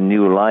on, a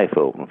new life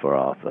opened for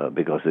Arthur,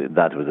 because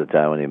that was the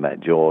time when he met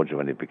George,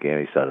 when he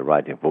started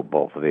writing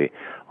football for the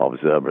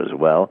Observer as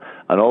well,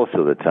 and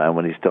also the time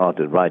when he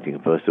started writing,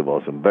 first of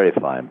all, some very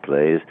fine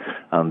plays,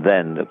 and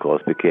then, of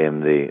course,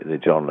 became the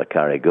John le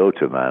Carre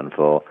go-to man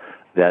for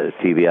the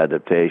TV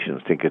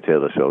adaptations, Tinker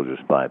Tailor Soldier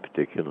Spy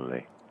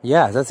particularly.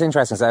 Yeah, that's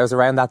interesting. So it was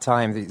around that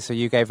time. So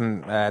you gave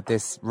him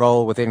this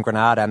role within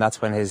Granada, and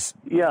that's when his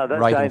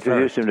I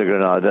introduced him to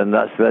Granada, and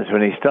that's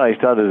when he started. He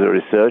started as a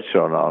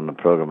researcher on the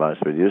program I was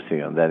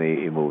producing, and then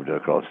he moved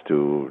across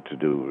to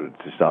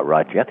start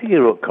writing. I think he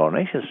wrote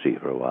Coronation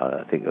Street for a while.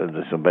 I think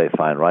there's some very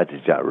fine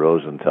writers. Jack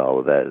Rosenthal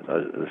were there at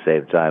the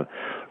same time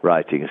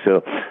writing.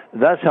 So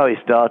that's how he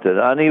started,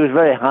 and he was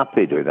very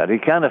happy doing that. He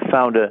kind of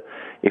found a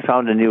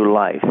new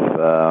life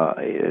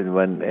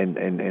when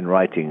in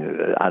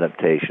writing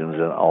adaptations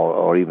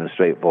or even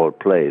straightforward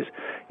plays.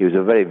 He was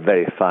a very,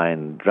 very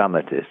fine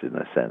dramatist in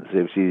a sense,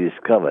 which he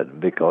discovered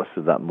because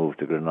of that move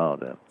to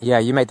Granada. Yeah,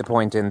 you made the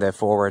point in the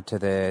foreword to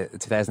the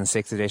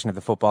 2006 edition of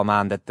The Football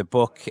Man that the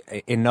book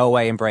in no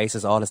way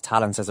embraces all his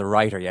talents as a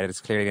writer, yet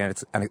it's clearly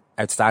an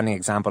outstanding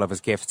example of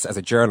his gifts as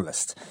a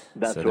journalist.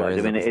 That's right.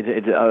 I mean,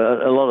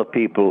 a lot of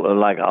people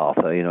like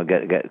Arthur,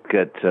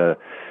 get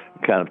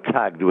kind of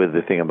tagged with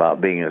the thing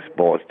about being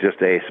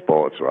just a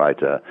sports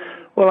writer.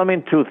 Well, I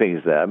mean, two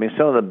things there. I mean,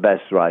 some of the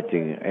best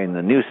writing in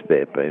the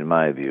newspaper, in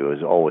my view,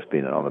 has always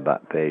been on the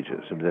back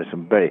pages. I mean, there's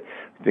some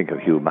think of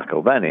Hugh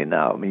McIlvanney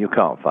now. I mean, you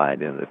can't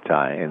find in the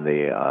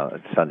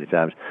Sunday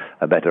Times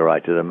a better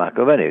writer than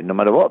McIlvanney, no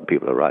matter what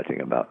people are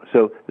writing about.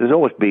 So there's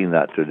always been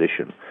that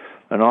tradition.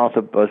 And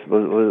Arthur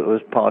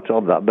was part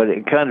of that, but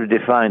it kind of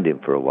defined him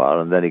for a while,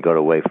 and then he got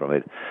away from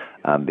it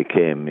and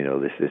became,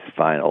 this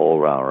fine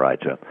all-round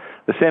writer.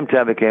 At the same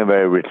time, became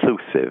very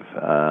reclusive.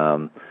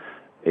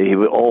 He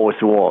always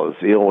was.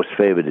 He always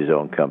favoured his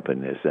own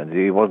companies, and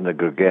he wasn't a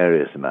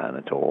gregarious man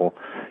at all.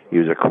 He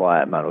was a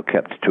quiet man who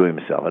kept to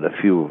himself, had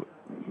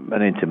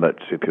an intimate,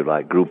 if you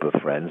like, group of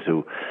friends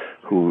who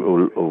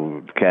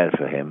cared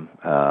for him.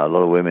 A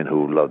lot of women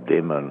who loved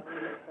him, and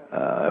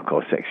of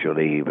course,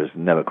 sexually, he was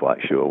never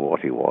quite sure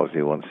what he was.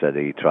 He once said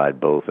he tried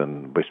both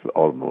and wished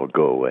all of them would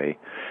go away.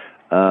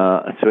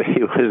 So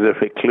he was a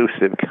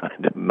reclusive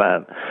kind of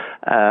man.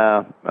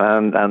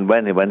 And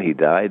when he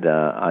died,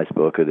 I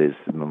spoke at his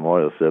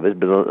memorial service,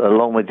 but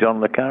along with John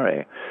le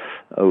Carre,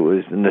 who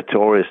was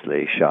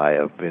notoriously shy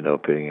of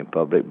appearing in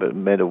public, but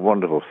made a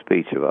wonderful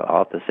speech about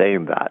Arthur,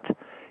 saying that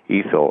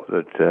he thought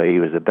that he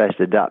was the best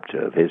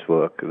adapter of his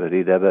work that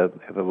he'd ever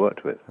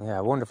worked with. Yeah,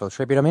 wonderful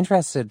tribute. I'm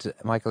interested,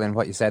 Michael, in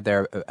what you said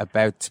there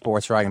about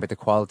sports writing, about the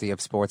quality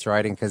of sports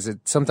writing, because it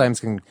sometimes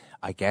can,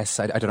 I guess,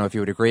 I don't know if you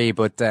would agree,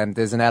 but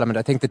there's an element,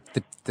 I think that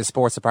the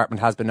sports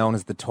department has been known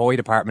as the toy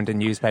department in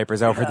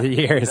newspapers over the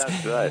years.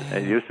 That's right.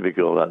 It used to be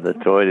called that, the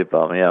toy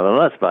department. Yeah, well,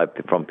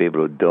 that's from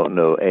people who don't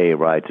know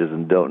writers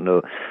and don't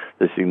know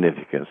the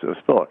significance of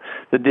sport.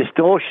 The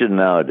distortion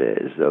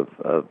nowadays of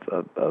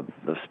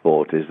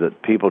sport is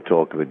that people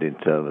talk of it in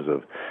terms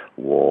of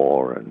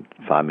war and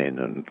famine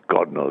and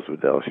God knows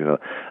what else,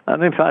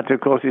 And in fact,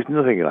 of course, it's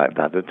nothing like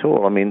that at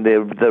all. I mean,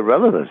 the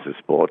relevance of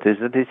sport is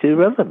that it's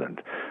irrelevant,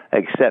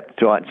 except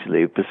to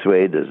actually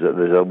persuade us that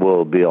there's a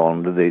world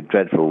beyond the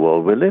dreadful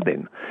world we live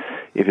in.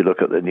 If you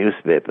look at the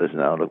newspapers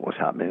now, look what's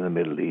happening in the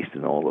Middle East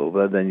and all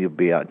over, then you'd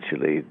be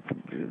actually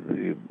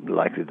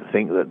likely to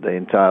think that the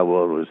entire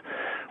world was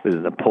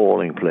an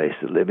appalling place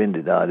to live in,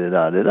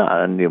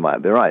 and you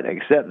might be right,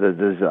 except that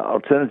there's an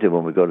alternative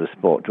when we go to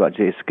sport to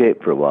actually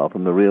escape for a while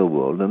from the real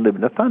world and live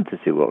in a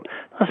fantasy world.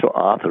 That's what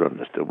Arthur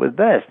understood was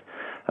best.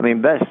 I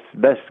mean,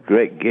 Best's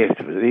great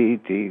gift was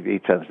he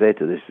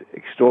translated this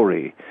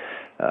extraordinary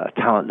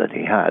talent that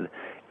he had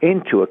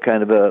into a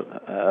kind of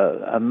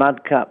a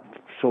madcap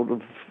sort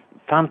of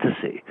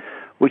fantasy,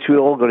 which we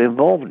all got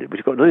involved in,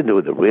 which got nothing to do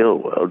with the real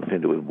world,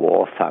 nothing to do with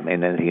war,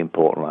 famine, anything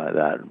important like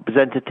that. It was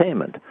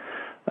entertainment.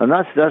 And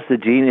that's the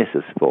genius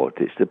of sport.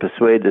 It's to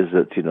persuade us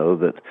that,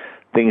 that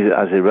things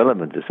as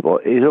irrelevant to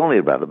sport is only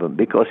relevant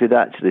because it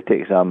actually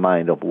takes our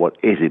mind off what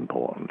is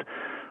important,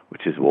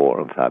 which is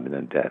war and famine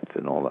and death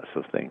and all that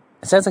sort of thing.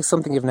 It sounds like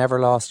something you've never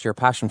lost your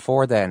passion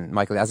for then,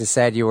 Michael. As you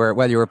said, you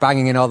were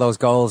banging in all those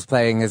goals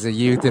playing as a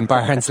youth in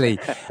Barnsley.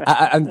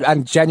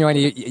 and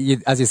genuinely,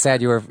 you, as you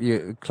said, you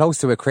were close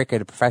to a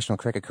professional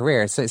cricket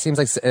career. So it seems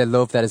like a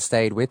love that has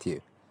stayed with you.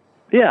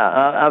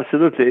 Yeah,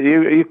 absolutely.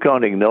 You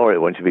can't ignore it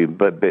once you've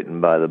been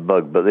bitten by the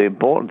bug. But the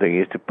important thing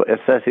is to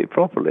assess it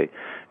properly.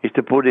 Is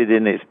to put it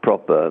in its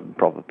proper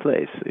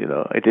place.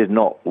 It is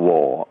not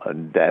war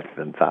and death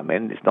and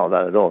famine. It's not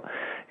that at all.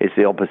 It's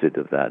the opposite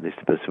of that. It's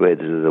to persuade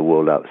us of the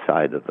world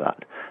outside of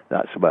that.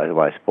 That's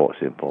why sports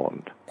is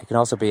important. It can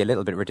also be a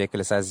little bit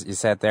ridiculous, as you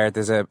said there.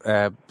 There's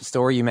a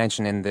story you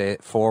mentioned in the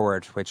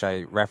foreword, which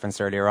I referenced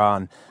earlier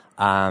on,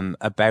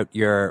 about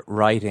your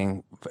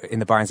writing in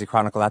the Barnsley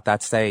Chronicle at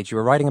that stage. You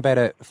were writing about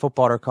a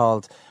footballer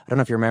called, I don't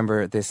know if you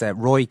remember this,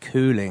 Roy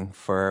Cooling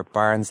for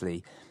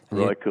Barnsley.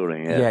 Roy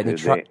Cooling, yeah,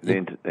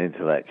 the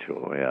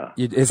intellectual, yeah.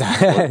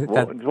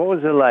 What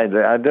was the line?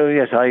 I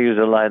use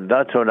a line.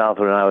 That's what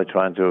Arthur and I were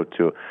trying to.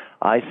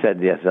 I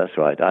said, yes, that's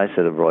right. I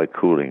said of Roy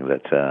Cooling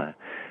that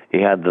he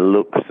had the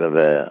looks of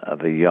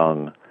a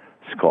young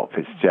Scott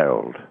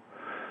Fitzgerald.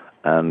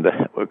 And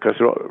because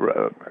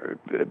Arthur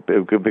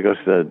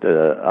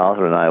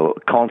and I were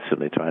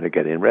constantly trying to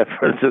get in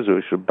references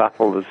which would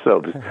baffle the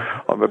subs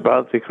on the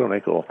Barnsley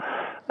Chronicle.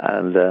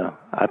 And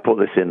I put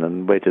this in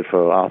and waited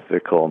for Arthur to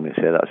call me and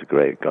say, that's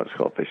great, got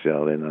Scott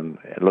Fitzgerald in. And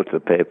I looked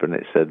at the paper and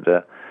it said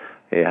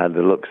he had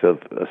the looks of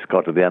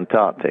Scott of the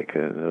Antarctic.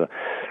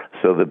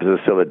 So the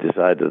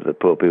decided the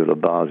poor people of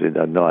Barnsley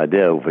had no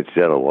idea who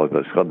Fitzgerald was,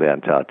 but Scott of the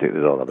Antarctic,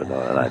 they all have an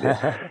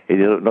idea. He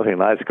looked nothing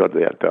like Scott of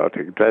the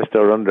Antarctic, dressed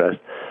or undressed.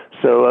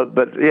 So,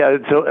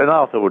 and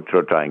Arthur would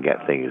try and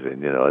get things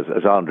in,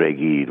 as Andre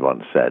Gide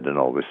once said, and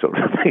all this sort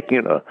of thing,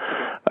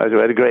 We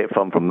had great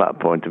fun from that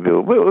point of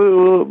view. We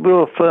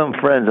were firm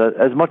friends,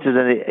 as much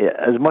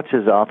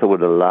as Arthur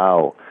would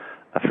allow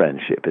a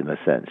friendship in a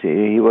sense.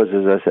 He was,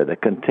 as I said, a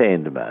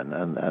contained man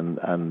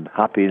and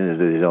happy in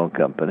his own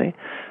company.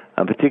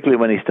 And particularly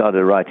when he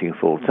started writing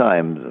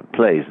full-time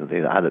plays and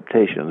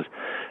adaptations,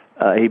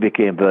 he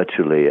became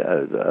virtually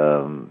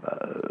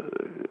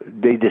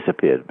he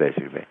disappeared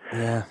basically.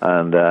 Yeah.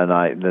 And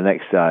the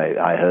next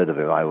I heard of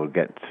him, I would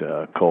get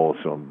calls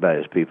from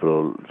various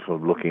people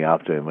sort of looking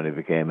after him when he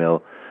became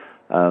ill,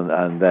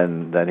 and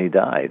then he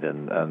died,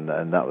 and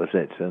that was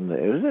it. And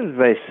it was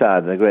very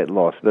sad and a great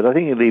loss. But I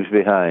think he leaves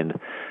behind,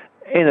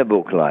 in a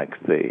book like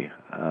the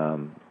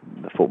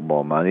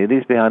Football Man, he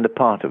leaves behind a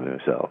part of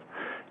himself.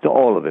 Not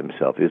all of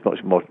himself. He's a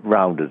much more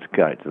rounded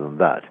character than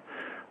that.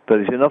 But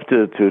it's enough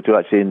to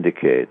actually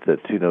indicate that,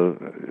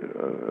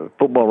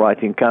 football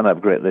writing can have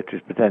great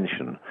literary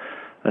pretension,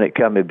 and it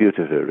can be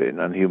beautifully written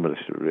and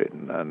humorously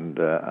written,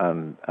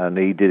 and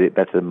he did it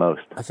better than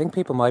most. I think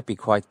people might be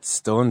quite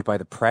stunned by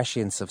the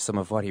prescience of some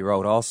of what he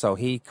wrote also.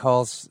 He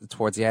calls,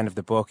 towards the end of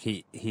the book,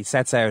 he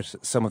sets out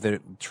some of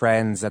the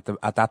trends at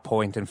that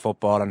point in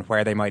football and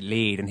where they might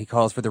lead, and he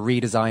calls for the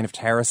redesign of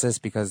terraces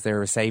because there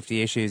are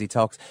safety issues.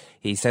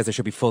 He says there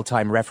should be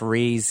full-time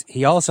referees.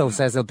 He also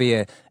says there'll be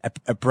a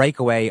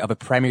breakaway of a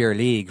Premier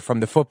League from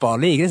the Football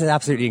League. This is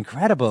absolutely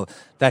incredible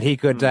that he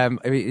could,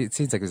 it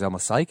seems like he was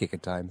almost psychic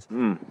at times.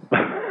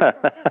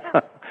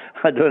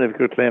 I don't know if he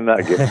could claim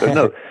that gift, but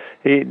no,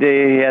 he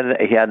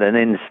had an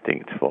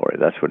instinct for it.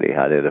 That's what he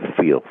had. He had a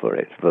feel for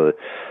it, for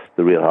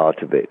the real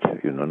heart of it.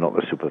 Not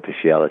the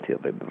superficiality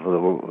of it, but for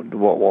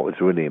what was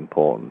really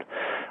important.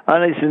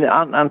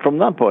 And from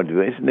that point of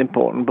view, it's an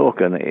important book,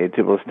 and it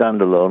will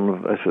stand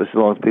alone as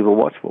long as people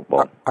watch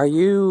football. Are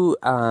you?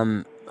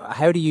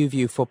 How do you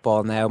view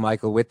football now,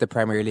 Michael, with the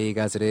Premier League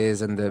as it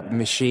is and the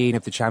machine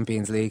of the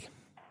Champions League?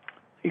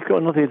 It's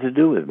got nothing to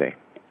do with me.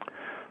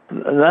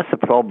 And that's the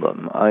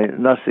problem.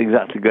 That's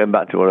exactly going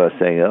back to what I was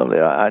saying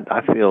earlier.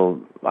 I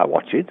feel I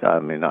watch it. I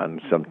mean,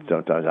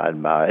 sometimes I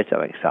admire it.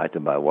 I'm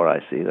excited by what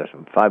I see. There's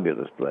some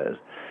fabulous players.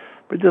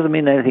 But it doesn't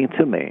mean anything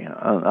to me.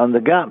 And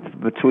the gap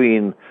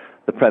between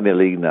the Premier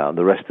League now and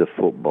the rest of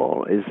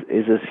football is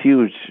as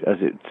huge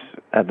as it's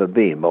ever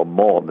been, or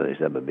more than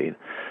it's ever been.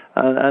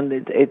 And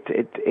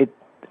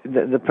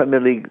the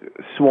Premier League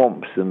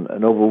swamps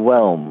and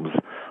overwhelms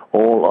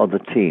all other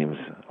teams,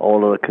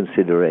 all other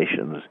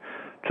considerations,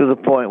 to the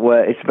point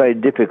where it's very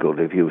difficult,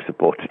 if you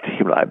support a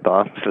team like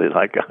Barnsley,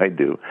 like I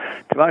do,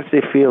 to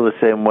actually feel the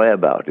same way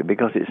about it,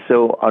 because it's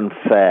so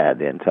unfair,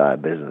 the entire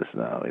business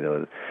now.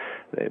 The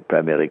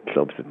Premier League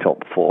clubs, the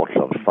top 4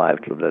 clubs,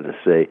 5 clubs, let us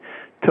say,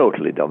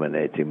 totally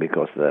dominating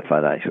because of their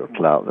financial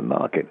clout in the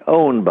market,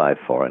 owned by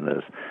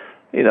foreigners.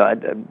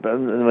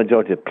 The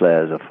majority of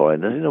players are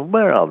foreigners.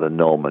 Where are the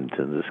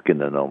Normantons, the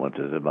Skinner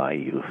Normantons of my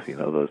youth?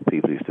 Those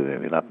people used to make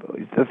me laugh.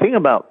 The thing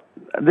about,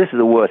 this is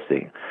the worst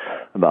thing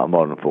about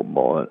modern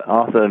football, and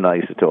Arthur and I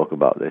used to talk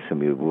about this, and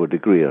we would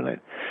agree on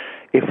it.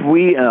 If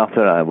we,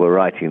 Arthur and I, were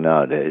writing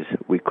nowadays,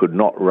 we could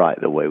not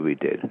write the way we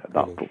did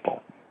about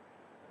football.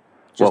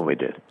 We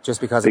did.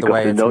 Just because of the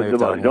way it's moved on.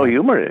 There was no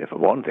humour in it, for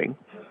one thing.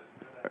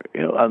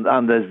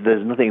 And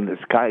there's nothing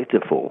that's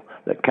characterful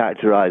that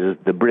characterises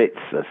the Brits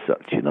as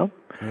such,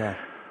 Yeah.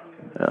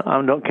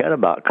 I don't care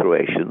about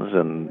Croatians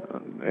and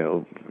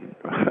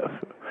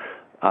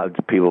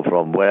people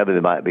from wherever they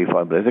might be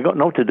from. They've got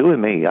nothing to do with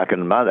me. I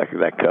can admire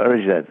their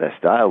courage, their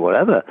style,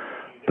 whatever,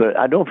 but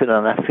I don't feel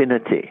an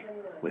affinity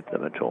with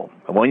them at all.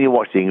 And when you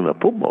watch the England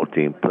football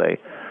team play,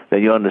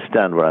 then you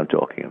understand what I'm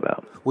talking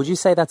about. Would you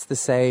say that's the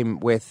same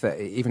with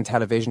even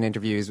television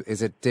interviews?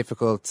 Is it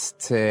difficult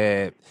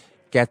to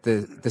get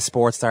the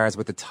sports stars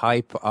with the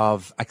type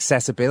of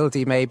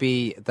accessibility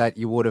maybe that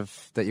you would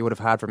have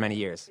had for many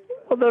years?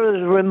 Well, they're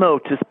as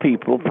remote as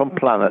people from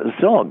planet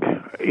Zog,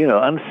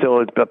 and so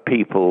it's the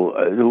people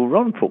who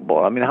run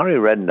football. I mean, Harry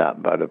Redknapp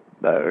about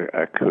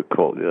a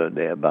quote the other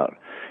day about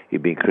he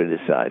being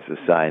criticised for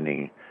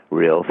signing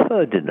Rio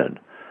Ferdinand.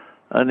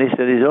 And he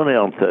said he's only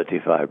on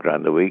 35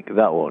 grand a week.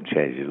 That won't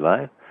change his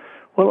life.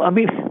 Well, I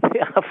mean,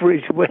 the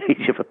average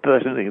wage of a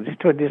person is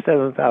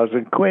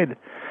 27,000 quid.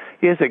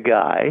 Here's a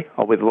guy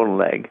with one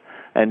leg,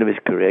 end of his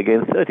career,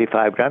 getting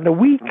 35 grand a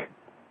week.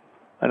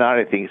 And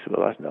Harry thinks,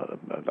 well, that's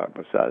not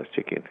besides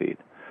chicken feed.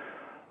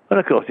 And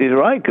of course, he's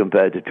right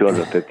compared to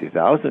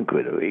 250,000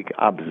 quid a week.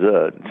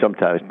 Absurd,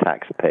 sometimes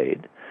tax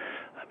paid.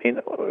 I mean,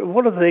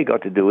 what have they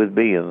got to do with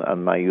me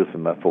and my youth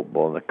and my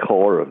football and the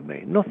core of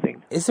me?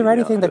 Nothing. Is there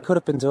anything that could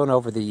have been done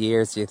over the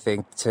years, do you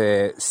think,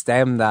 to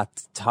stem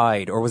that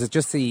tide? Or was it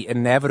just the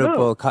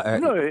inevitable...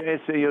 No,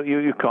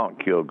 you can't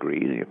cure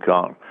greed. You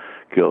can't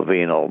cure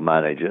venal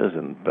managers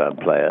and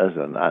players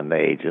and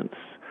agents.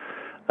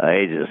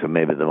 Agents are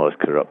maybe the most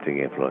corrupting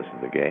influence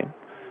in the game.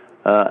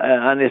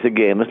 And it's a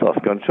game that's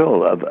lost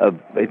control.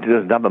 It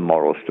doesn't have a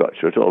moral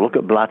structure at all. Look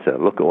at Blatter.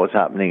 Look at what's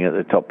happening at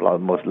the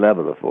most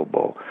level of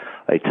football.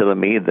 Are you telling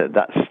me that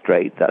that's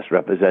straight, that's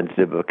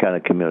representative of a kind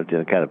of community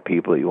and the kind of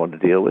people you want to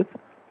deal with?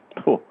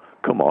 Oh,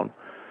 come on.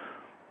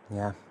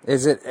 Yeah.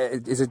 Is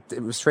it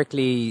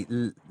strictly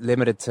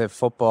limited to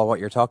football, what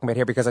you're talking about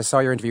here? Because I saw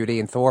your interview with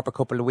Ian Thorpe a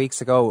couple of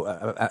weeks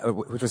ago,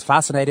 which was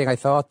fascinating, I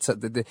thought.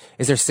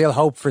 Is there still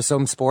hope for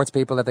some sports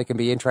people that they can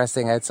be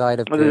interesting outside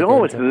of... Well, there's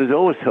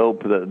always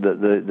hope that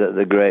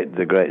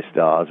the great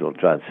stars will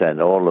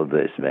transcend all of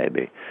this,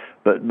 maybe.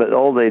 But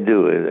all they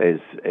do is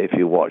if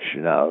you watch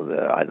now,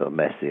 I don't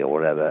know, Messi or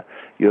whatever,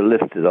 you're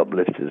lifted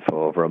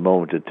for a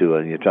moment or two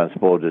and you're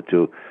transported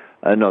to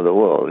another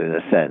world, in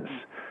a sense.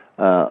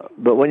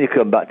 But when you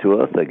come back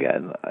to Earth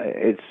again,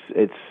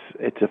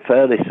 it's a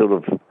fairly sort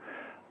of,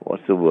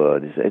 what's the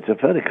word? It's a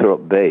fairly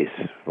corrupt base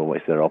from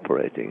which they're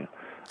operating,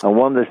 and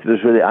one that's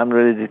I'm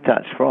really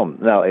detached from.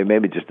 Now, it may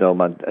be just no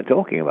man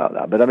talking about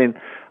that, but I mean,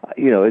 as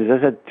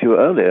I said to you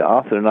earlier,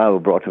 Arthur and I were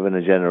brought up in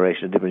a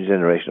different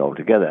generation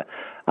altogether,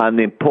 and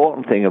the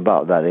important thing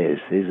about that is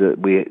that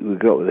we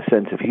grew up with a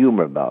sense of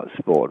humour about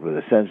sport, with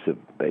a sense of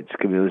its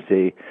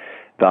community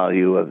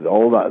value, of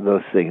all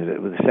those things,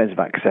 with a sense of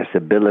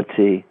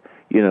accessibility.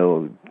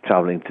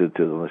 Travelling to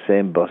the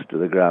same bus to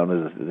the ground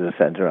as the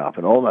centre up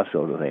and all that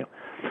sort of thing.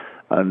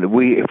 And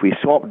if we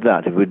swapped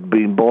that, if we'd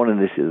been born in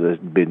this,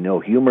 there'd been no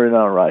humour in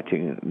our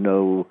writing,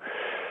 no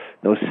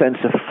sense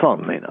of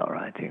fun in our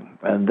writing.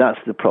 And that's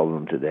the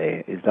problem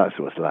today, that's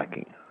what's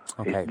lacking.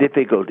 Okay.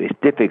 It's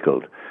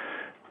difficult.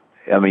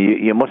 I mean,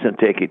 you mustn't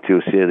take it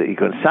too seriously. You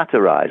can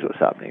satirise what's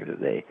happening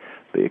today,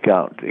 but you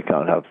can't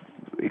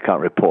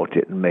report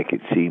it and make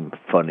it seem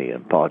funny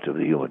and part of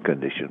the human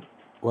condition.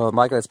 Well,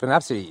 Michael, it's been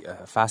absolutely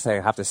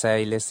fascinating, I have to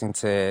say, listening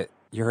to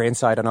your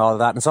insight on all of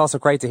that. And it's also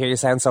great to hear you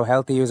sound so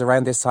healthy. It was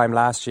around this time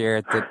last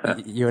year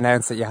that you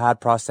announced that you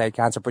had prostate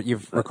cancer, but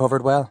you've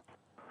recovered well.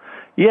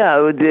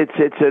 Yeah, it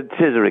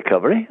is a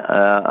recovery,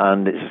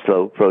 and it's a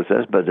slow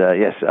process. But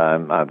yes,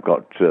 I've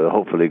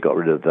hopefully got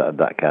rid of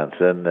that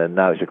cancer, and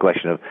now it's a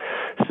question of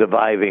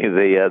surviving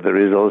the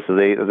results of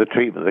the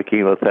treatment, the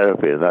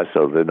chemotherapy, and that's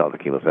sort of not the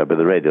chemotherapy,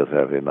 the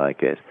radiotherapy in my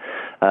case.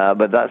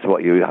 But that's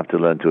what you have to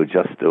learn to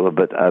adjust to.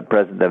 But at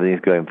present,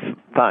 everything's going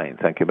fine.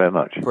 Thank you very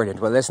much. Brilliant.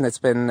 Well, listen, it's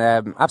been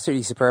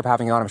absolutely superb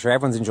having you on. I'm sure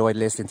everyone's enjoyed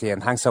listening to you,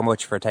 and thanks so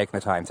much for taking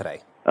the time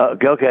today.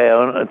 Okay,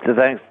 Owen.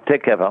 Thanks.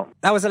 Take care, pal.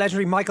 That was the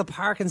legendary Michael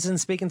Parkinson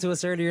speaking to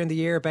us earlier in the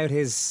year about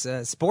his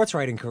sports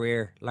writing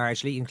career,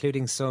 largely,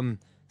 including some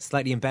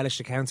slightly embellished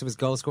accounts of his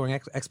goal-scoring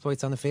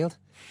exploits on the field.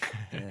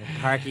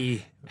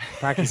 Parky's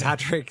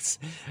hat-tricks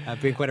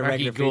being quite a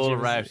regular goal feature.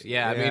 Route.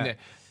 Yeah, I mean,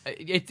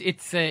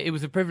 it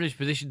was a privileged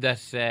position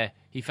that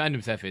he found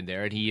himself in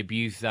there, and he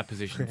abused that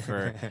position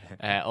for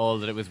all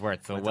that it was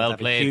worth. So well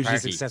played, hugely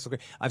Parky. Successful.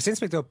 I've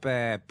since picked up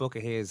a book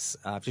of his.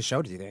 I've just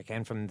showed it to you there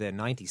again from the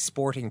 90s,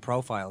 Sporting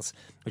Profiles,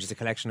 which is a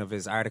collection of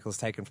his articles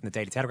taken from the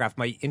Daily Telegraph.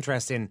 My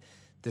interest in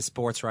the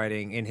sports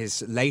writing, in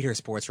his later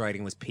sports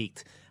writing, was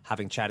piqued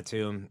having chatted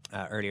to him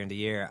earlier in the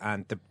year,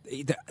 and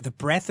the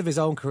breadth of his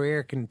own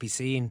career can be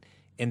seen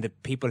in the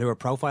people who are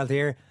profiled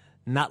here.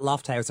 Nat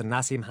Lofthouse and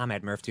Nassim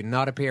Hamed, Murph, do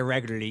not appear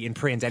regularly in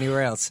print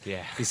anywhere else.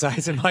 Yeah.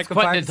 Besides in Michael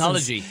Quite Parkinson's an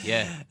anthology,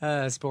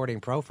 yeah. Sporting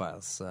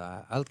Profiles.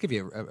 I'll give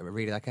you a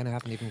read of that. I kind of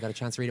haven't even got a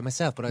chance to read it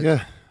myself. But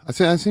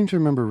I seem to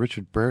remember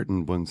Richard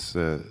Burton once,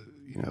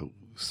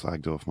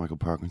 slagged off Michael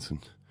Parkinson.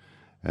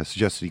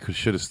 Suggested he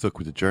should have stuck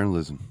with the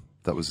journalism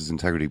That was his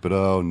integrity. But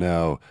oh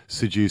no,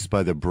 seduced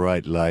by the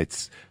bright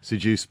lights,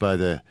 seduced by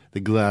the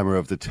glamour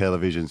of the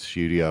television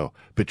studio,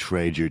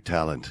 betrayed your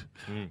talent.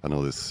 And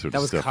all this sort that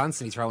of was stuff.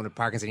 constantly thrown at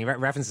Parkinson. He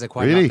references it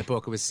quite a lot Really? in the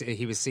book.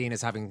 He was seen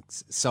as having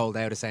sold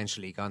out,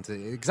 essentially, gone to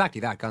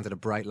the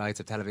bright lights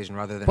of television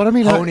rather than But I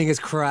mean, honing his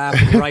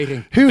craft and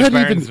writing. Who had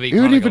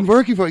he been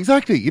working for?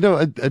 Exactly. You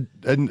know,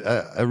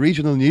 a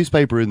regional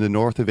newspaper in the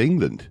north of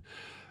England.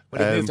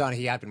 When he moved on,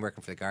 he had been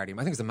working for the Guardian.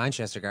 I think it was the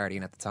Manchester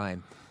Guardian at the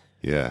time.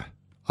 Yeah.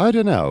 I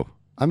don't know.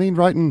 I mean,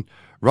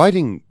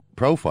 writing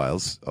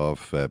profiles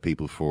of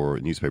people for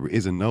a newspaper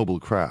is a noble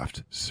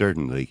craft,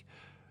 certainly.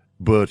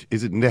 But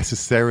is it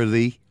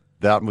necessarily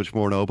that much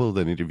more noble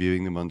than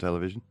interviewing them on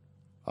television?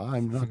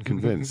 I'm not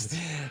convinced.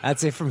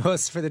 That's it from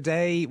us for the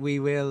day. We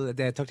will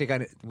talk to you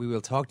again. We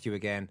will talk to you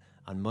again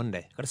on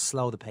Monday. Got to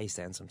slow the pace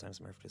down sometimes,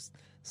 Murph. Just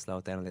slow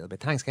it down a little bit.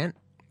 Thanks, Ken.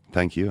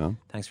 Thank you, Owen.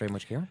 Thanks very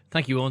much, Kieran.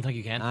 Thank you, Owen. Thank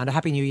you, Ken. And a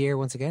happy New Year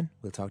once again.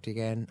 We'll talk to you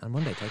again on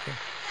Monday. Take care.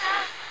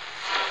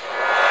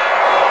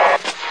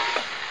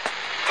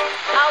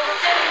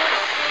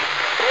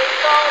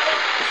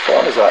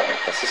 What is that?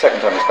 That's the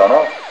second time it's gone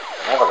off.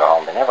 They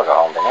never go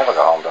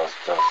home, those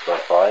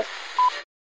boys.